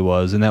WrestleMania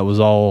was, and that was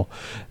all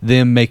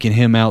them making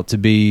him out to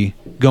be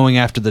going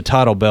after the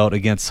title belt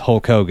against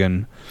Hulk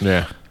Hogan.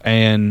 Yeah.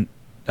 And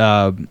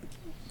then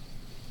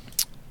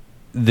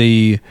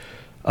he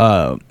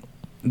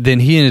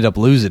ended up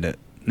losing it.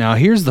 Now,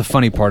 here's the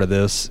funny part of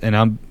this, and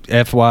I'm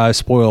FYI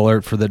spoiler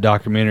alert for the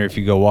documentary if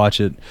you go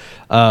watch it.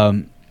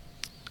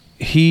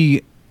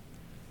 He,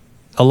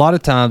 a lot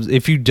of times,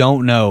 if you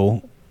don't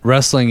know,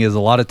 wrestling is a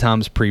lot of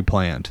times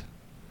pre-planned.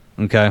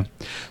 Okay,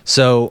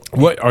 so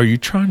what are you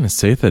trying to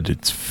say, that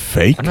it's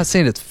fake? I'm not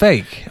saying it's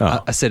fake.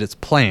 Oh. I said it's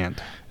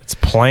planned. It's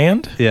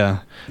planned? Yeah.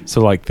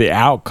 So like the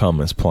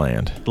outcome is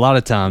planned. A lot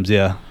of times,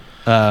 yeah.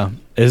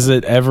 Is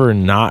it ever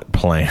not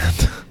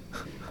planned?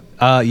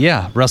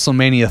 Yeah,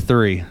 WrestleMania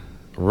 3.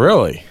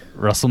 Really?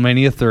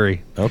 WrestleMania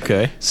 3.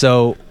 Okay.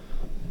 So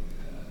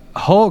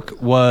Hulk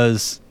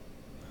was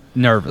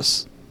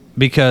nervous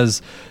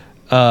because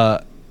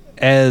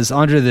as a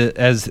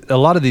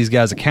lot of these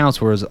guys' accounts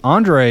were,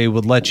 Andre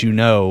would let you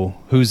know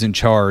who's in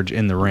charge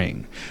in the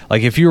ring.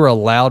 Like if you were a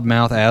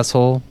loudmouth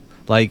asshole,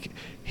 like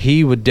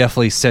he would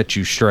definitely set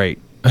you straight.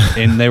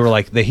 And they were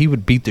like he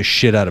would beat the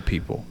shit out of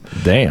people.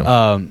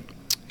 Damn.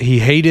 He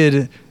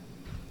hated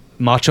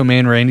Macho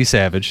Man Randy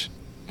Savage.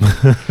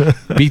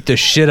 Beat the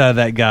shit out of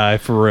that guy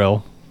for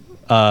real.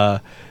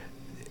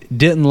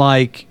 Didn't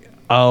like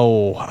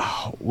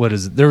what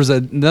is it? There was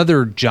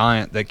another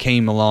giant that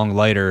came along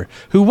later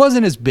who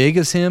wasn't as big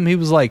as him. He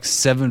was like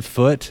 7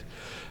 foot,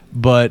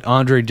 but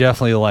Andre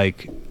definitely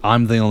like,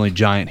 I'm the only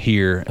giant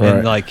here, Right.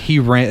 and like he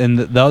ran,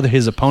 and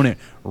his opponent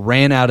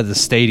ran out of the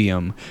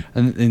stadium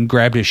and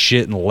grabbed his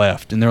shit and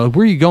left, and they're like,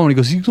 "Where are you going?" He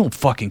goes, "You gonna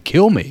fucking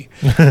kill me."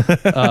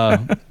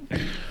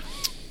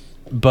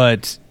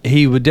 But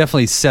he would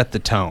definitely set the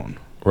tone.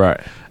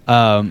 Right.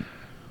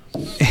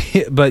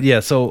 But yeah,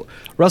 so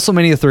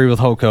WrestleMania 3 with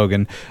Hulk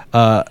Hogan,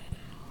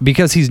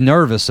 because he's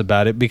nervous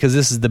about it, because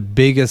this is the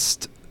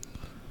biggest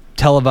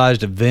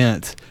televised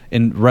event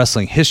in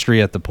wrestling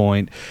history at the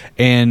point,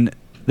 and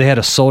they had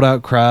a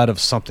sold-out crowd of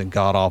something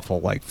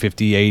god-awful, like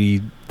 50,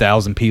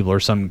 80,000 people or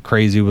something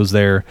crazy was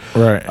there.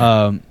 Right.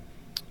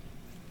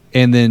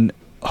 And then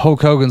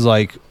Hulk Hogan's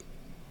like,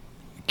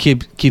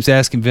 keeps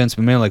asking Vince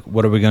McMahon, like,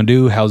 what are we going to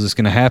do? How's this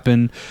going to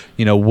happen?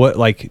 You know, what,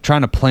 like,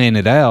 trying to plan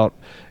it out.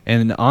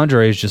 And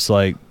Andre's just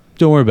like,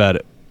 don't worry about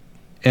it.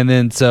 And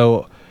then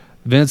so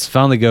Vince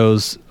finally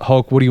goes,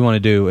 Hulk, what do you want to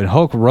do? And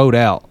Hulk wrote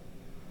out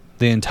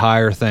the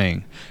entire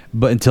thing,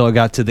 but until it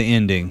got to the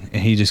ending,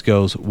 and he just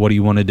goes, what do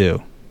you want to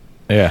do?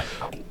 Yeah.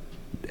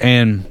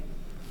 And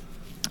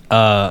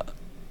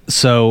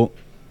so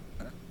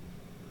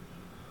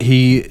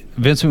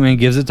Vince McMahon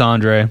gives it to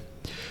Andre.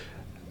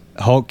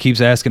 Hulk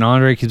keeps asking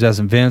Andre, keeps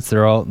asking Vince.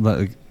 They're all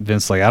like,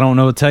 Vince like, I don't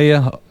know what to tell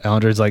you.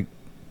 Andre's like,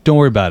 don't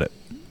worry about it.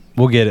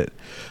 We'll get it.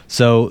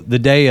 So the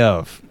day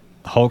of,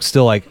 Hulk's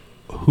still like,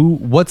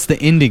 what's the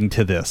ending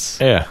to this?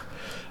 Yeah.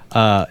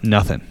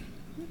 Nothing.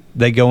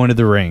 They go into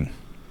the ring,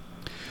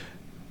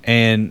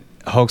 and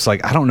Hulk's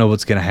like, I don't know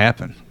what's going to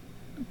happen,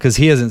 because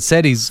he hasn't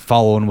said he's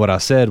following what I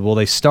said. Well,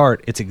 they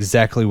start. It's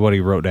exactly what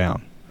he wrote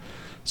down.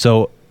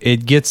 So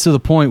it gets to the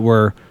point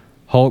where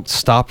Hulk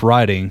stopped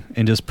writing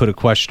and just put a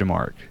question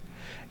mark.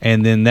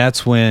 And then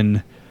that's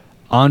when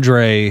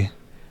Andre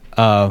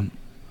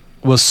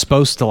was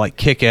supposed to like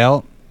kick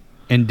out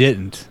and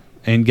didn't,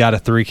 and got a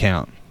 3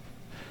 count.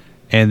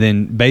 And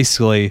then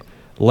basically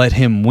let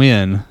him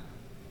win,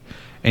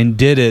 and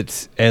did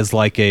it as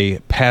like a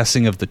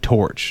passing of the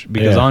torch,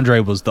 because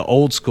Andre was the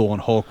old school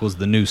and Hulk was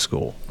the new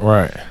school.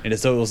 Right. And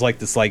so it was like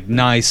this like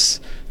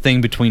nice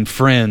thing between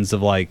friends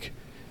of like,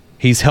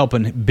 he's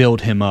helping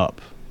build him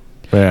up.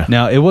 Yeah.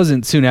 Now, it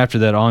wasn't soon after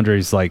that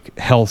Andre's like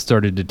health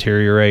started to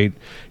deteriorate.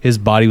 His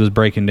body was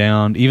breaking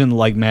down. Even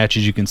like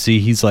matches, you can see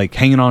he's like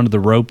hanging onto the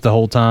rope the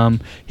whole time.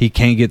 He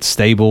can't get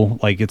stable.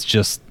 Like, it's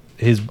just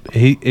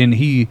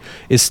he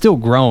is still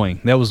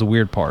growing. That was the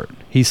weird part.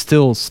 He's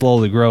still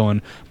slowly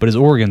growing, but his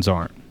organs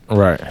aren't.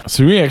 Right.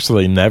 So he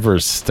actually never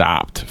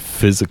stopped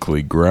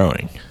physically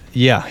growing.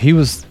 Yeah, he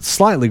was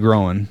slightly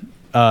growing.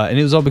 And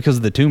it was all because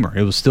of the tumor.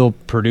 It was still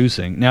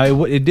producing.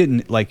 Now, it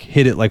didn't like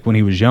hit it like when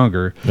he was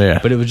younger,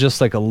 but it was just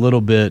like a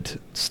little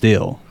bit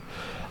still.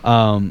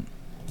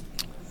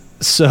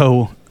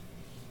 So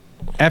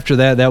after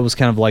that was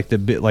kind of like the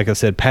bit, like I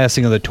said,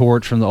 passing of the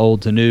torch from the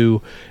old to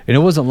new. And it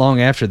wasn't long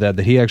after that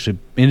he actually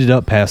ended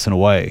up passing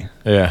away.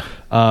 Yeah.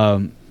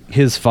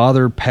 His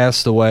father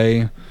passed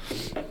away,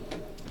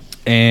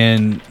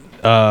 and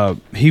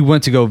he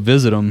went to go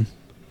visit him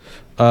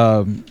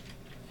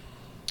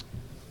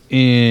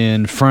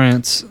in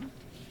France,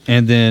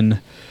 and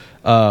then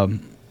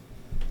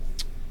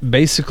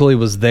basically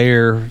was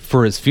there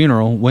for his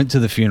funeral, went to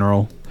the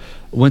funeral,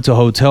 went to a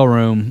hotel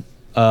room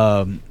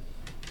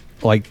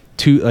like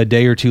a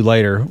day or two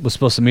later, was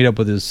supposed to meet up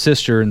with his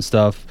sister and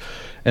stuff,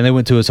 and they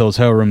went to his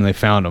hotel room and they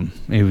found him.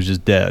 He was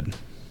just dead.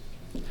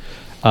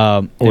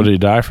 What did he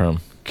die from?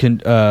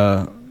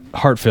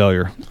 Heart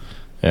failure.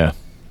 Yeah.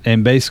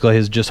 And basically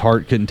his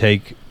heart couldn't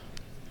take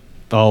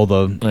all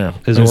the... Yeah.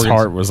 His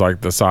heart was like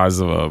the size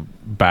of a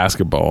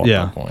basketball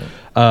at that point.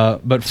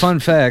 But fun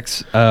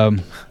facts...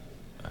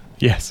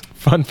 yes,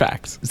 fun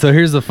facts. So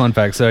here's the fun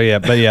fact. So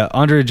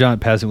Andre the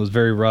Giant passing was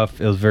very rough.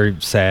 It was very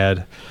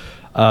sad.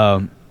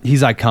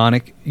 He's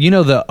iconic. You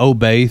know the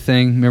Obey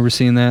thing? Remember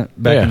seeing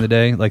that back in the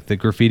day? Like the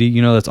graffiti?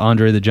 You know that's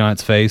Andre the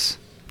Giant's face?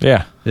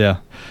 Yeah. Yeah.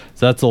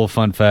 So that's a little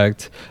fun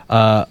fact.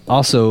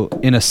 Also,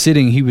 in a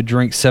sitting, he would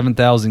drink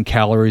 7,000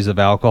 calories of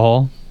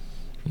alcohol.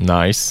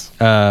 Nice.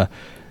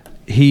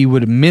 He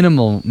would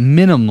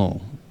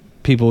minimal,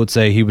 people would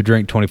say he would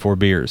drink 24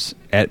 beers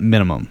at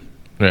minimum.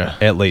 Yeah.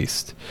 At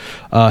least.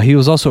 He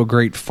was also a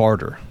great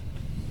farter.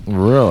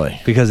 Really?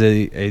 Because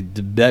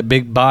that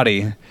big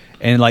body,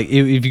 and like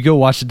if you go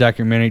watch the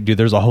documentary, dude,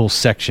 there's a whole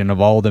section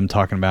of all of them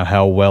talking about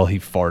how well he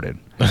farted.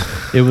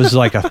 It was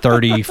like a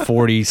 30,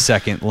 40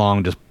 second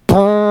long just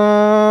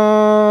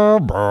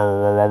and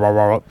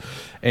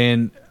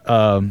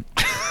I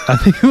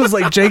think it was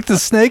like Jake the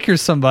Snake or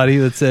somebody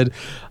that said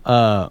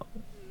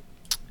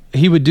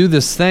he would do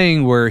this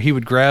thing where he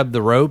would grab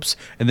the ropes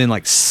and then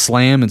like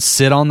slam and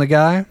sit on the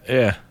guy.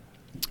 Yeah.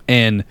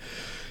 And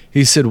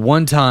he said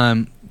one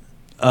time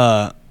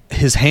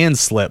his hand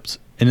slipped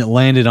and it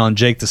landed on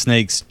Jake the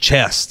Snake's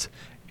chest,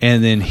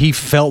 and then he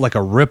felt like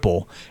a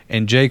ripple,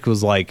 and Jake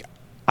was like,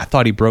 I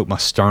thought he broke my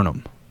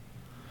sternum.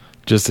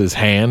 Just his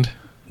hand?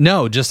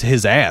 No, just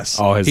his ass.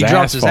 Oh, his he ass. He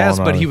dropped his ass,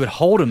 but on he would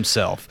hold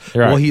himself.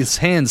 Right. Well, his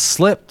hand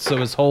slipped, so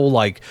his whole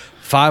like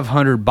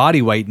 500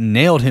 body weight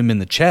nailed him in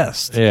the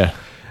chest. Yeah.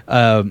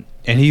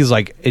 he's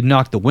like, it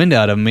knocked the wind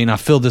out of me, and I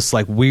feel this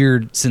like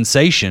weird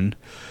sensation.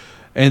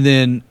 And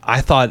then I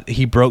thought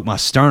he broke my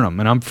sternum,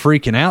 and I'm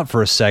freaking out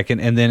for a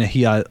second. And then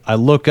I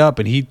look up,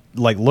 and he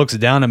like looks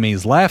down at me,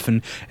 he's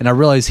laughing, and I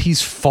realize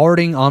he's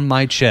farting on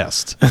my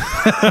chest.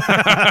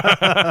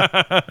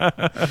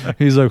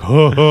 He's like,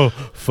 oh,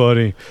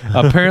 funny.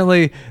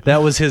 Apparently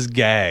that was his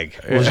gag.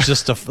 It was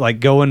just to like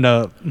go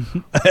into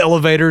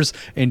elevators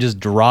and just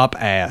drop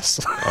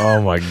ass.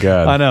 Oh my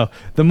God. I know.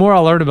 The more I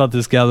learn about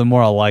this guy, the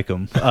more I like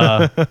him.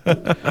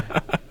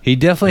 He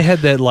definitely had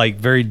that like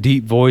very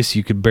deep voice.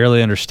 You could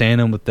barely understand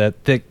him with that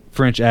thick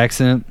French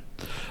accent.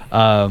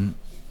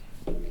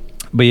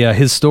 But yeah,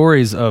 his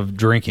stories of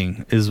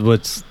drinking is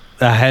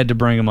I had to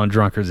bring him on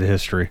Drunkards of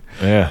History.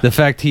 Yeah. The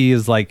fact he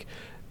is like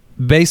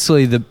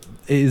basically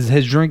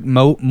has drank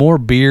more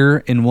beer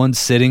in one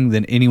sitting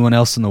than anyone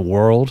else in the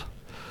world.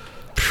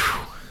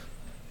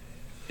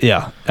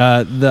 Yeah.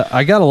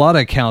 I got a lot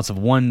of accounts of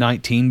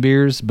 119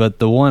 beers, but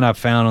the one I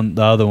found on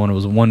the other one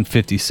was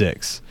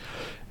 156.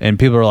 And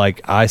people are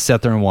like, I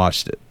sat there and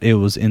watched it. It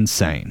was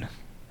insane.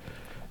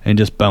 And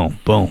just boom,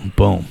 boom,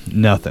 boom,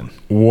 nothing.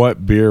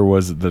 What beer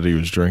was it that he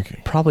was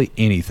drinking? Probably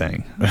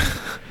anything.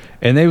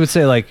 And they would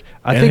say like,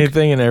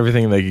 anything and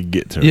everything they could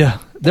get to him. Yeah.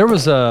 There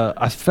was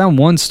I found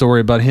one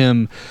story about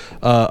him.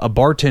 A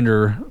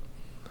bartender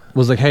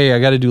was like, hey, I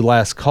got to do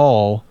last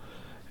call.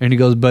 And he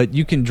goes, but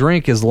you can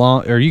drink as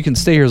long, or you can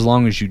stay here as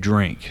long as you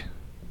drink,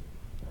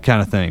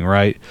 kind of thing,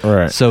 right?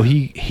 Right. So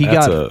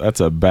that's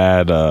a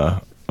bad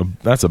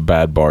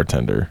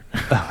bartender.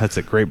 That's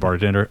a great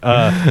bartender,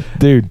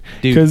 dude.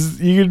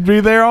 Because you could be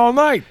there all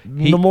night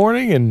in the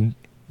morning and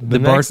the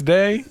next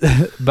day.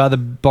 By the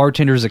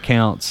bartender's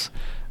accounts,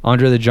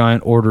 Andre the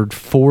Giant ordered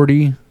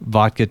 40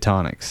 vodka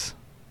tonics.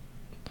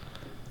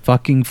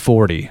 Fucking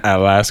 40 at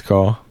last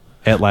call,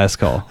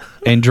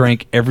 and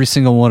drank every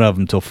single one of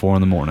them till 4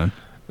 a.m.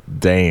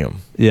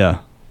 Damn. Yeah.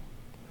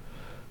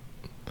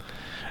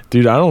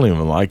 Dude, I don't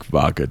even like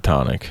vodka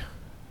tonic.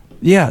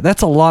 Yeah,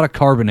 that's a lot of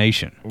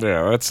carbonation.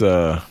 Yeah, that's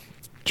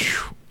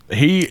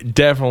he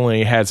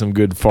definitely had some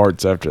good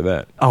farts after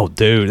that. Oh,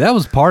 dude, that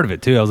was part of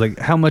it too. I was like,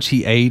 how much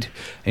he ate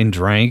and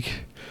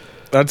drank.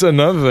 That's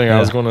another thing I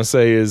was going to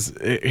say is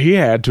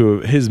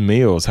his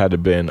meals had to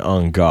have been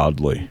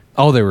ungodly.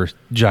 Oh, they were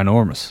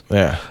ginormous.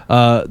 Yeah.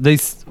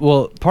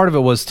 Part of it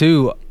was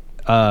too.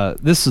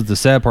 This is the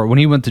sad part. When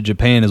he went to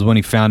Japan is when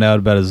he found out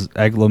about his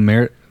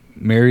aglomerular,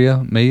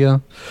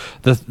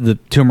 the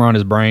tumor on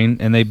his brain,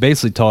 and they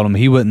basically told him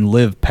he wouldn't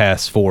live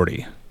past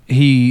 40.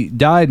 He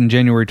died in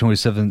January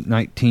 27,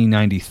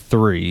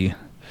 1993,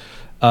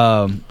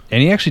 and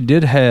he actually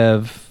did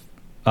have,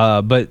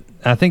 but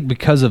I think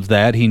because of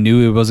that, he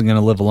knew he wasn't going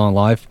to live a long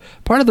life.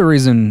 Part of the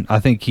reason I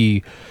think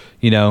he,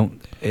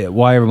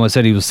 why everyone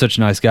said he was such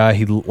a nice guy,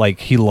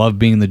 he loved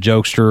being the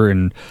jokester,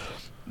 and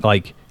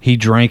like he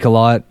drank a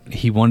lot,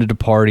 he wanted to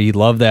party, he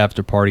loved the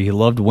after party, he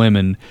loved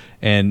women,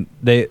 and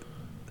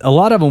a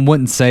lot of them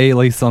wouldn't say, at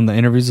least on the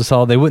interviews I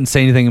saw, they wouldn't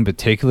say anything in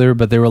particular,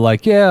 but they were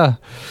like, yeah,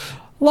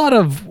 a lot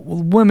of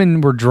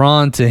women were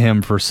drawn to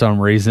him for some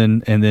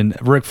reason. And then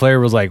Ric Flair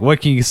was like, what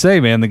can you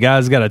say, man? The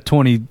guy's got a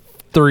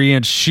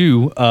 23-inch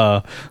shoe.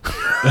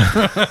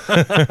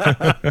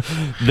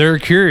 They're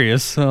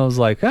curious. So I was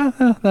like,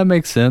 that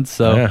makes sense.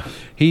 So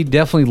he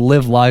definitely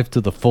lived life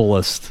to the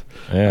fullest.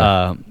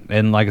 Yeah.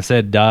 And like I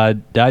said,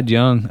 died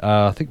young.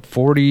 I think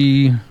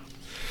 40...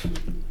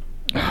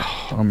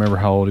 I don't remember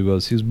how old he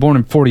was. He was born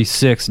in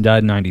 46 and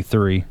died in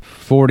 93.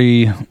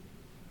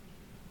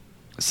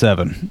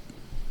 47.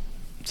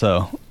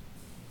 So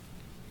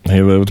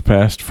he lived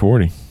past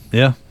 40.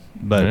 Yeah.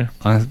 But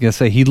I was going to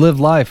say he lived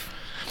life.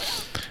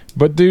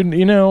 But dude,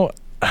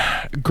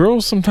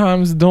 girls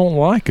sometimes don't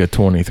like a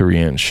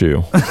 23-inch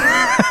shoe.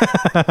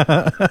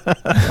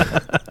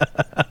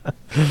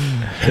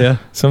 Yeah.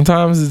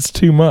 Sometimes it's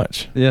too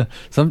much. Yeah.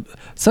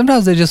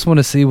 Sometimes they just want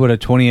to see what a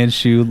 20-inch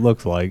shoe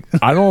looks like.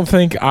 I don't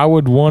think I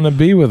would want to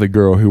be with a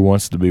girl who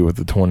wants to be with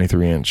a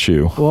 23-inch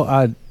shoe. Well,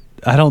 I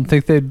don't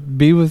think they'd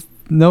be with,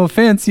 no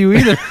offense, you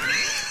either.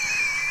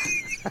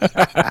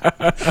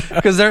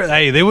 Because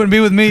they wouldn't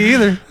be with me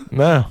either.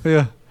 No.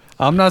 Yeah.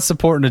 I'm not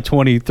supporting a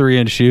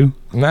 23-inch shoe.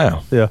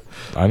 No. Yeah.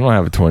 I don't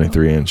have a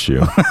 23-inch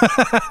shoe.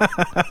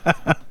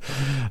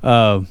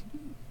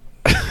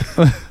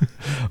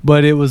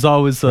 But it was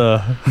always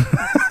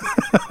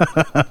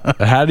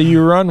How do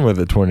you run with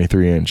a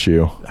 23-inch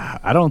shoe?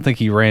 I don't think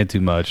he ran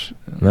too much.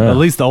 No. At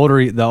least the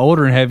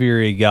older and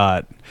heavier he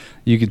got,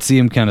 you could see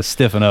him kind of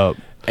stiffen up.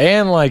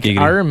 And like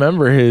I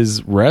remember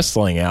his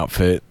wrestling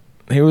outfit.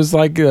 He was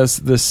like the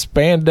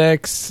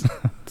spandex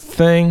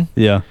thing.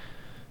 Yeah.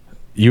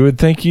 You would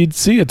think you'd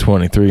see a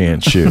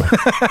 23-inch shoe.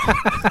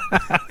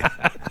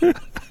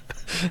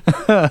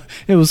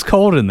 It was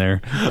cold in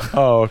there.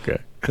 Oh, okay.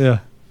 Yeah.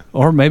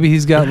 Or maybe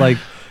he's got like,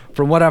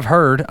 from what I've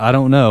heard, I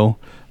don't know,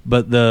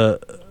 but the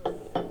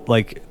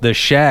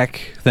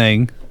Shaq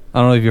thing, I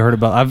don't know if you heard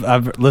about.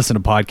 I've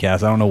listened to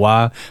podcasts. I don't know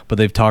why, but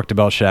they've talked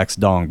about Shaq's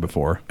dong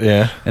before.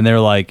 Yeah. And they're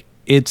like,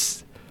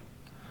 at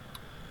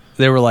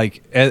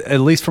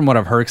least from what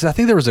I've heard, because I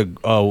think there was a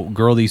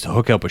girl that used to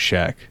hook up with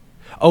Shaq.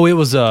 Oh, it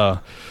was oh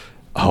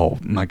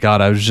my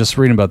God, I was just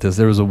reading about this.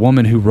 There was a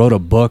woman who wrote a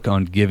book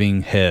on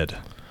giving head.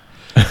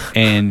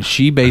 And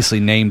she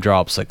basically name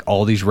drops like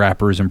all these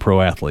rappers and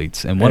pro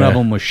athletes, and one of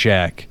them was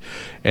Shaq.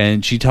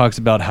 And she talks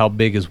about how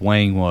big his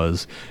wang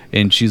was,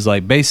 and she's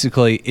like,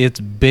 basically,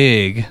 it's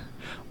big,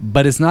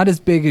 but it's not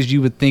as big as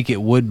you would think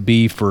it would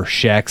be for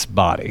Shaq's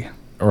body.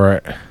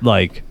 Right.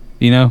 Like,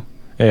 you know?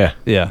 Yeah.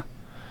 Yeah.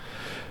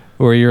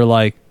 Where you're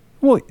like,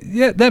 well,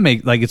 yeah, that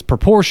makes like it's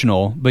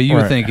proportional, but you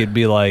would think it'd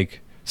be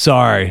like,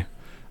 sorry,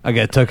 I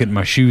got tuck it in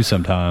my shoe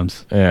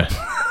sometimes. Yeah.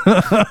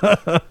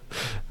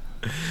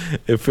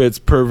 It fits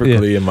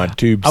perfectly in my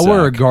tube sock. I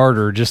wear a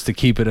garter just to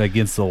keep it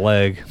against the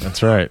leg.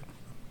 That's right.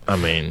 I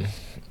mean,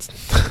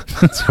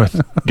 that's what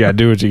you gotta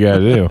do. What you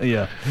gotta do.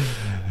 Yeah.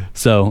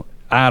 So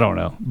I don't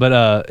know,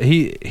 but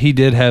he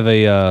did have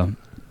a,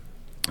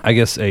 I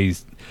guess I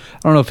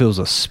don't know if it was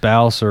a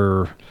spouse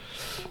or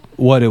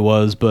what it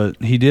was,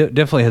 but he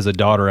definitely has a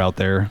daughter out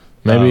there.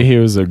 Maybe he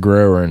was a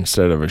grower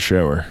instead of a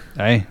shower.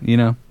 Hey, you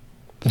know.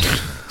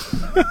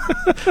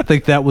 I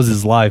think that was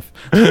his life.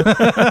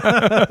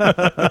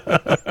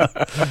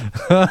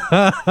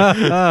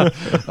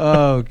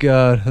 Oh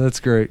God, that's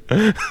great.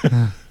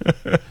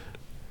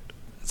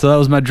 So that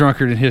was my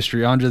drunkard in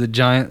history, Andre the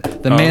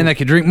Giant, the man that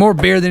could drink more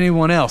beer than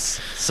anyone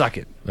else. Suck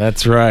it.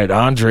 That's right,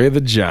 Andre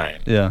the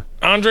Giant. Yeah,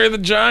 Andre the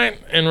Giant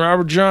and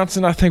Robert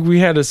Johnson. I think we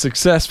had a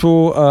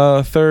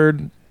successful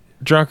third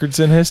drunkards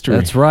in history.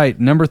 That's right.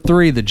 Number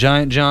 3, the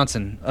Giant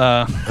Johnson.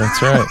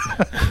 That's right.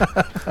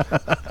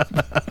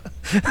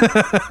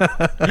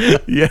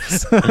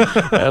 Yes,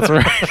 that's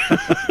right.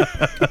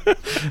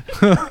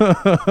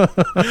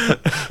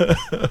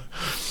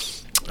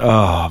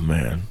 Oh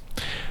man.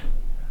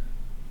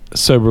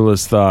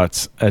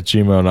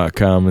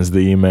 soberlessthoughts@gmail.com is the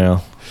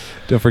email.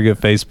 Don't forget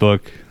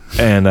Facebook.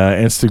 And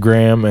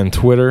Instagram and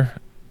Twitter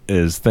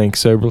is Think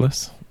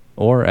Soberless.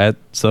 Or at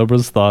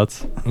Soberless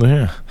Thoughts.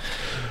 Yeah.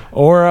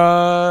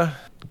 Or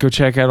go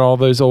check out all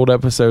those old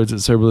episodes at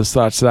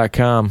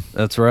soberlessthoughts.com.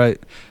 That's right.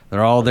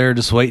 They're all there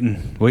just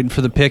waiting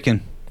for the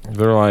picking.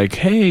 They're like,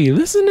 hey,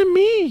 listen to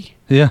me.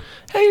 Yeah.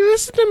 Hey,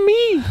 listen to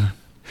me.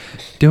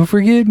 Don't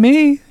forget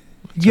me.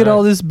 Get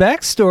all this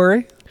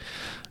backstory.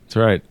 That's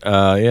right.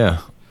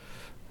 Yeah.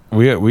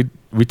 We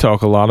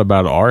talk a lot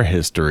about our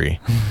history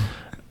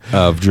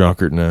of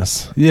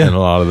drunkardness in a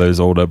lot of those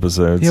old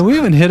episodes. Yeah, we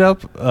haven't hit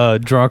up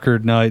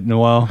drunkard night in a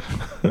while.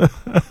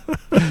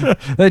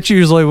 That's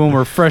usually when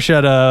we're fresh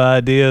out of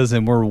ideas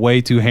and we're way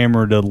too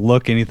hammered to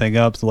look anything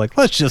up. So like,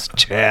 let's just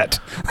chat.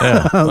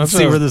 Yeah, let's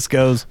see where this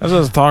goes. Let's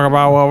just talk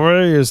about what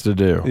we used to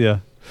do. Yeah.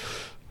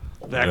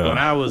 Back when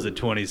I was a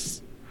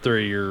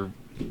 23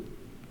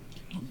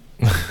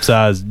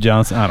 size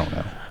Johnson, I don't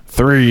know.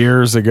 3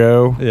 years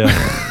ago.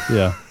 Yeah.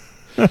 Yeah.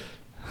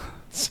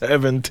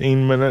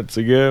 17 minutes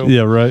ago.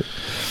 Yeah, right.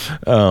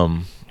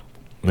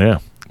 Yeah.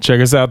 Check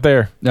us out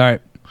there. All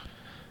right.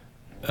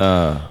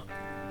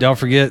 Don't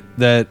forget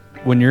that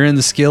when you're in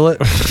the skillet.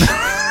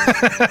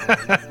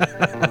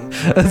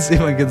 Let's see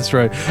if I can get this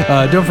right.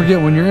 Don't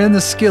forget when you're in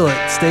the skillet,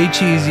 stay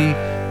cheesy,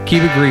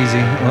 keep it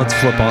greasy. Let's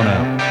flip on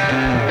out.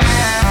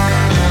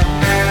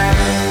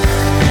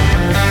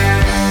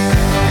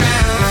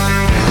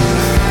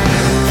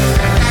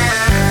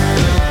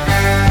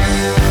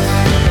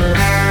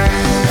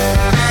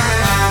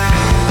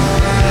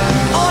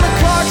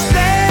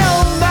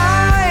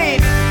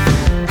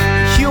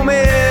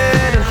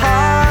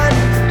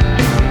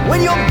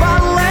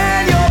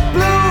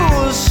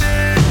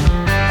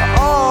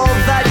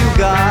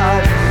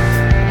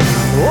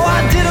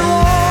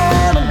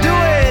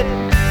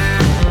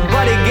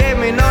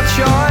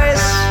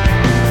 Choice.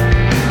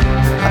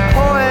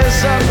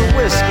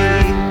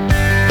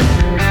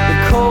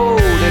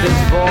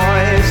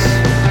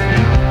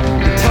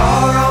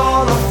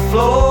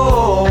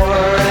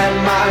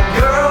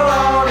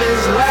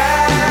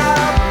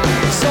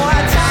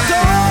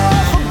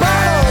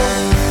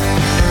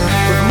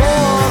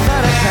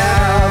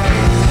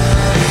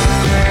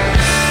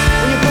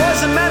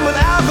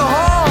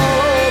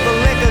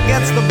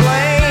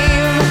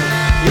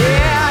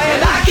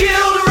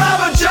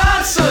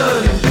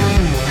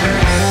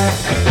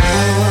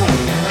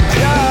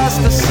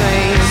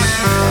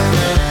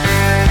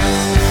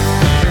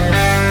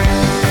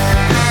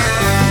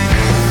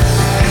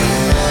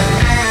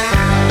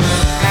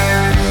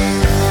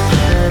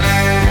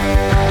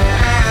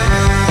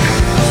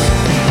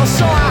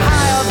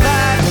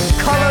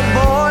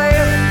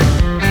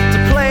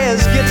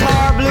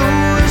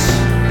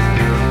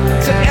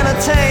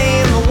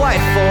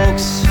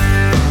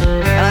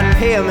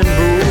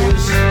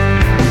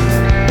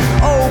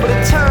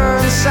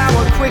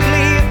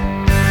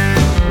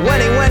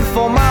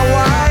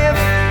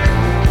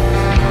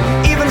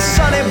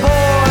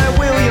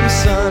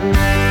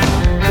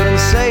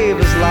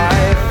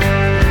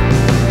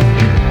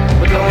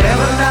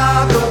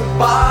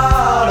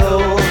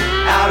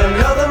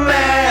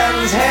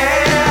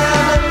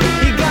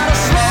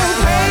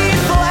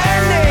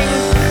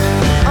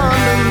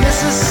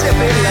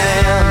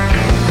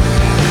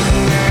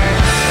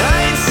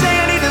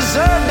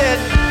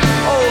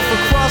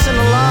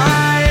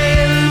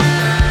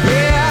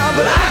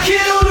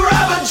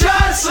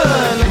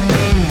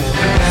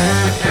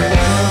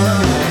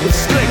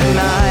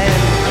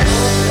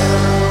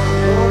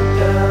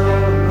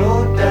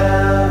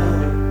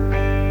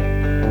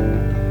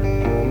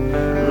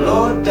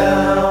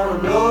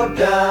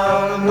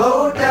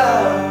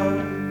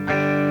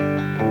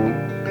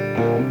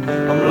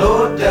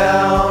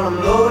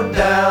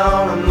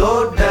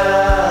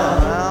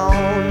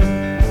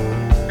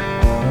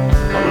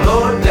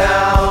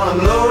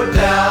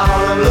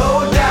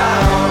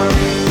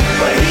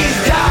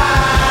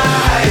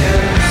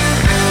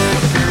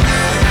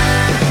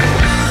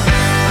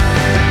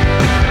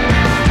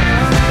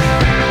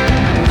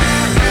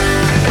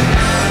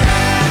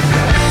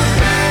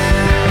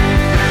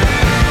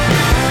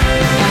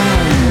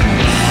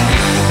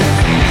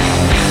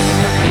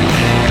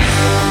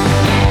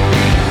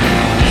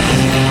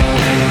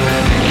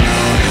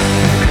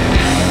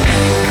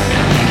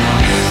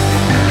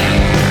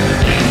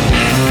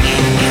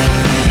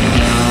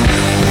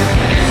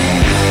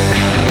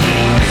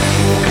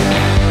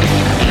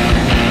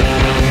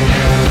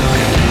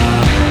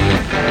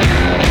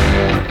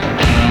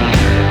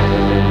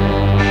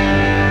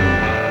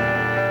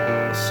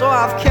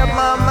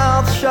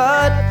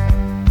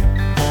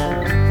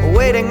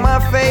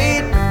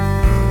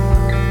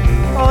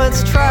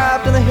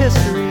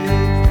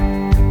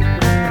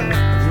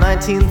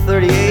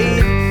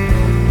 1938.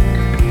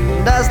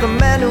 And as the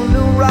men who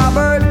knew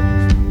Robert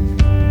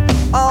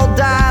all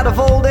died of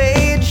old age,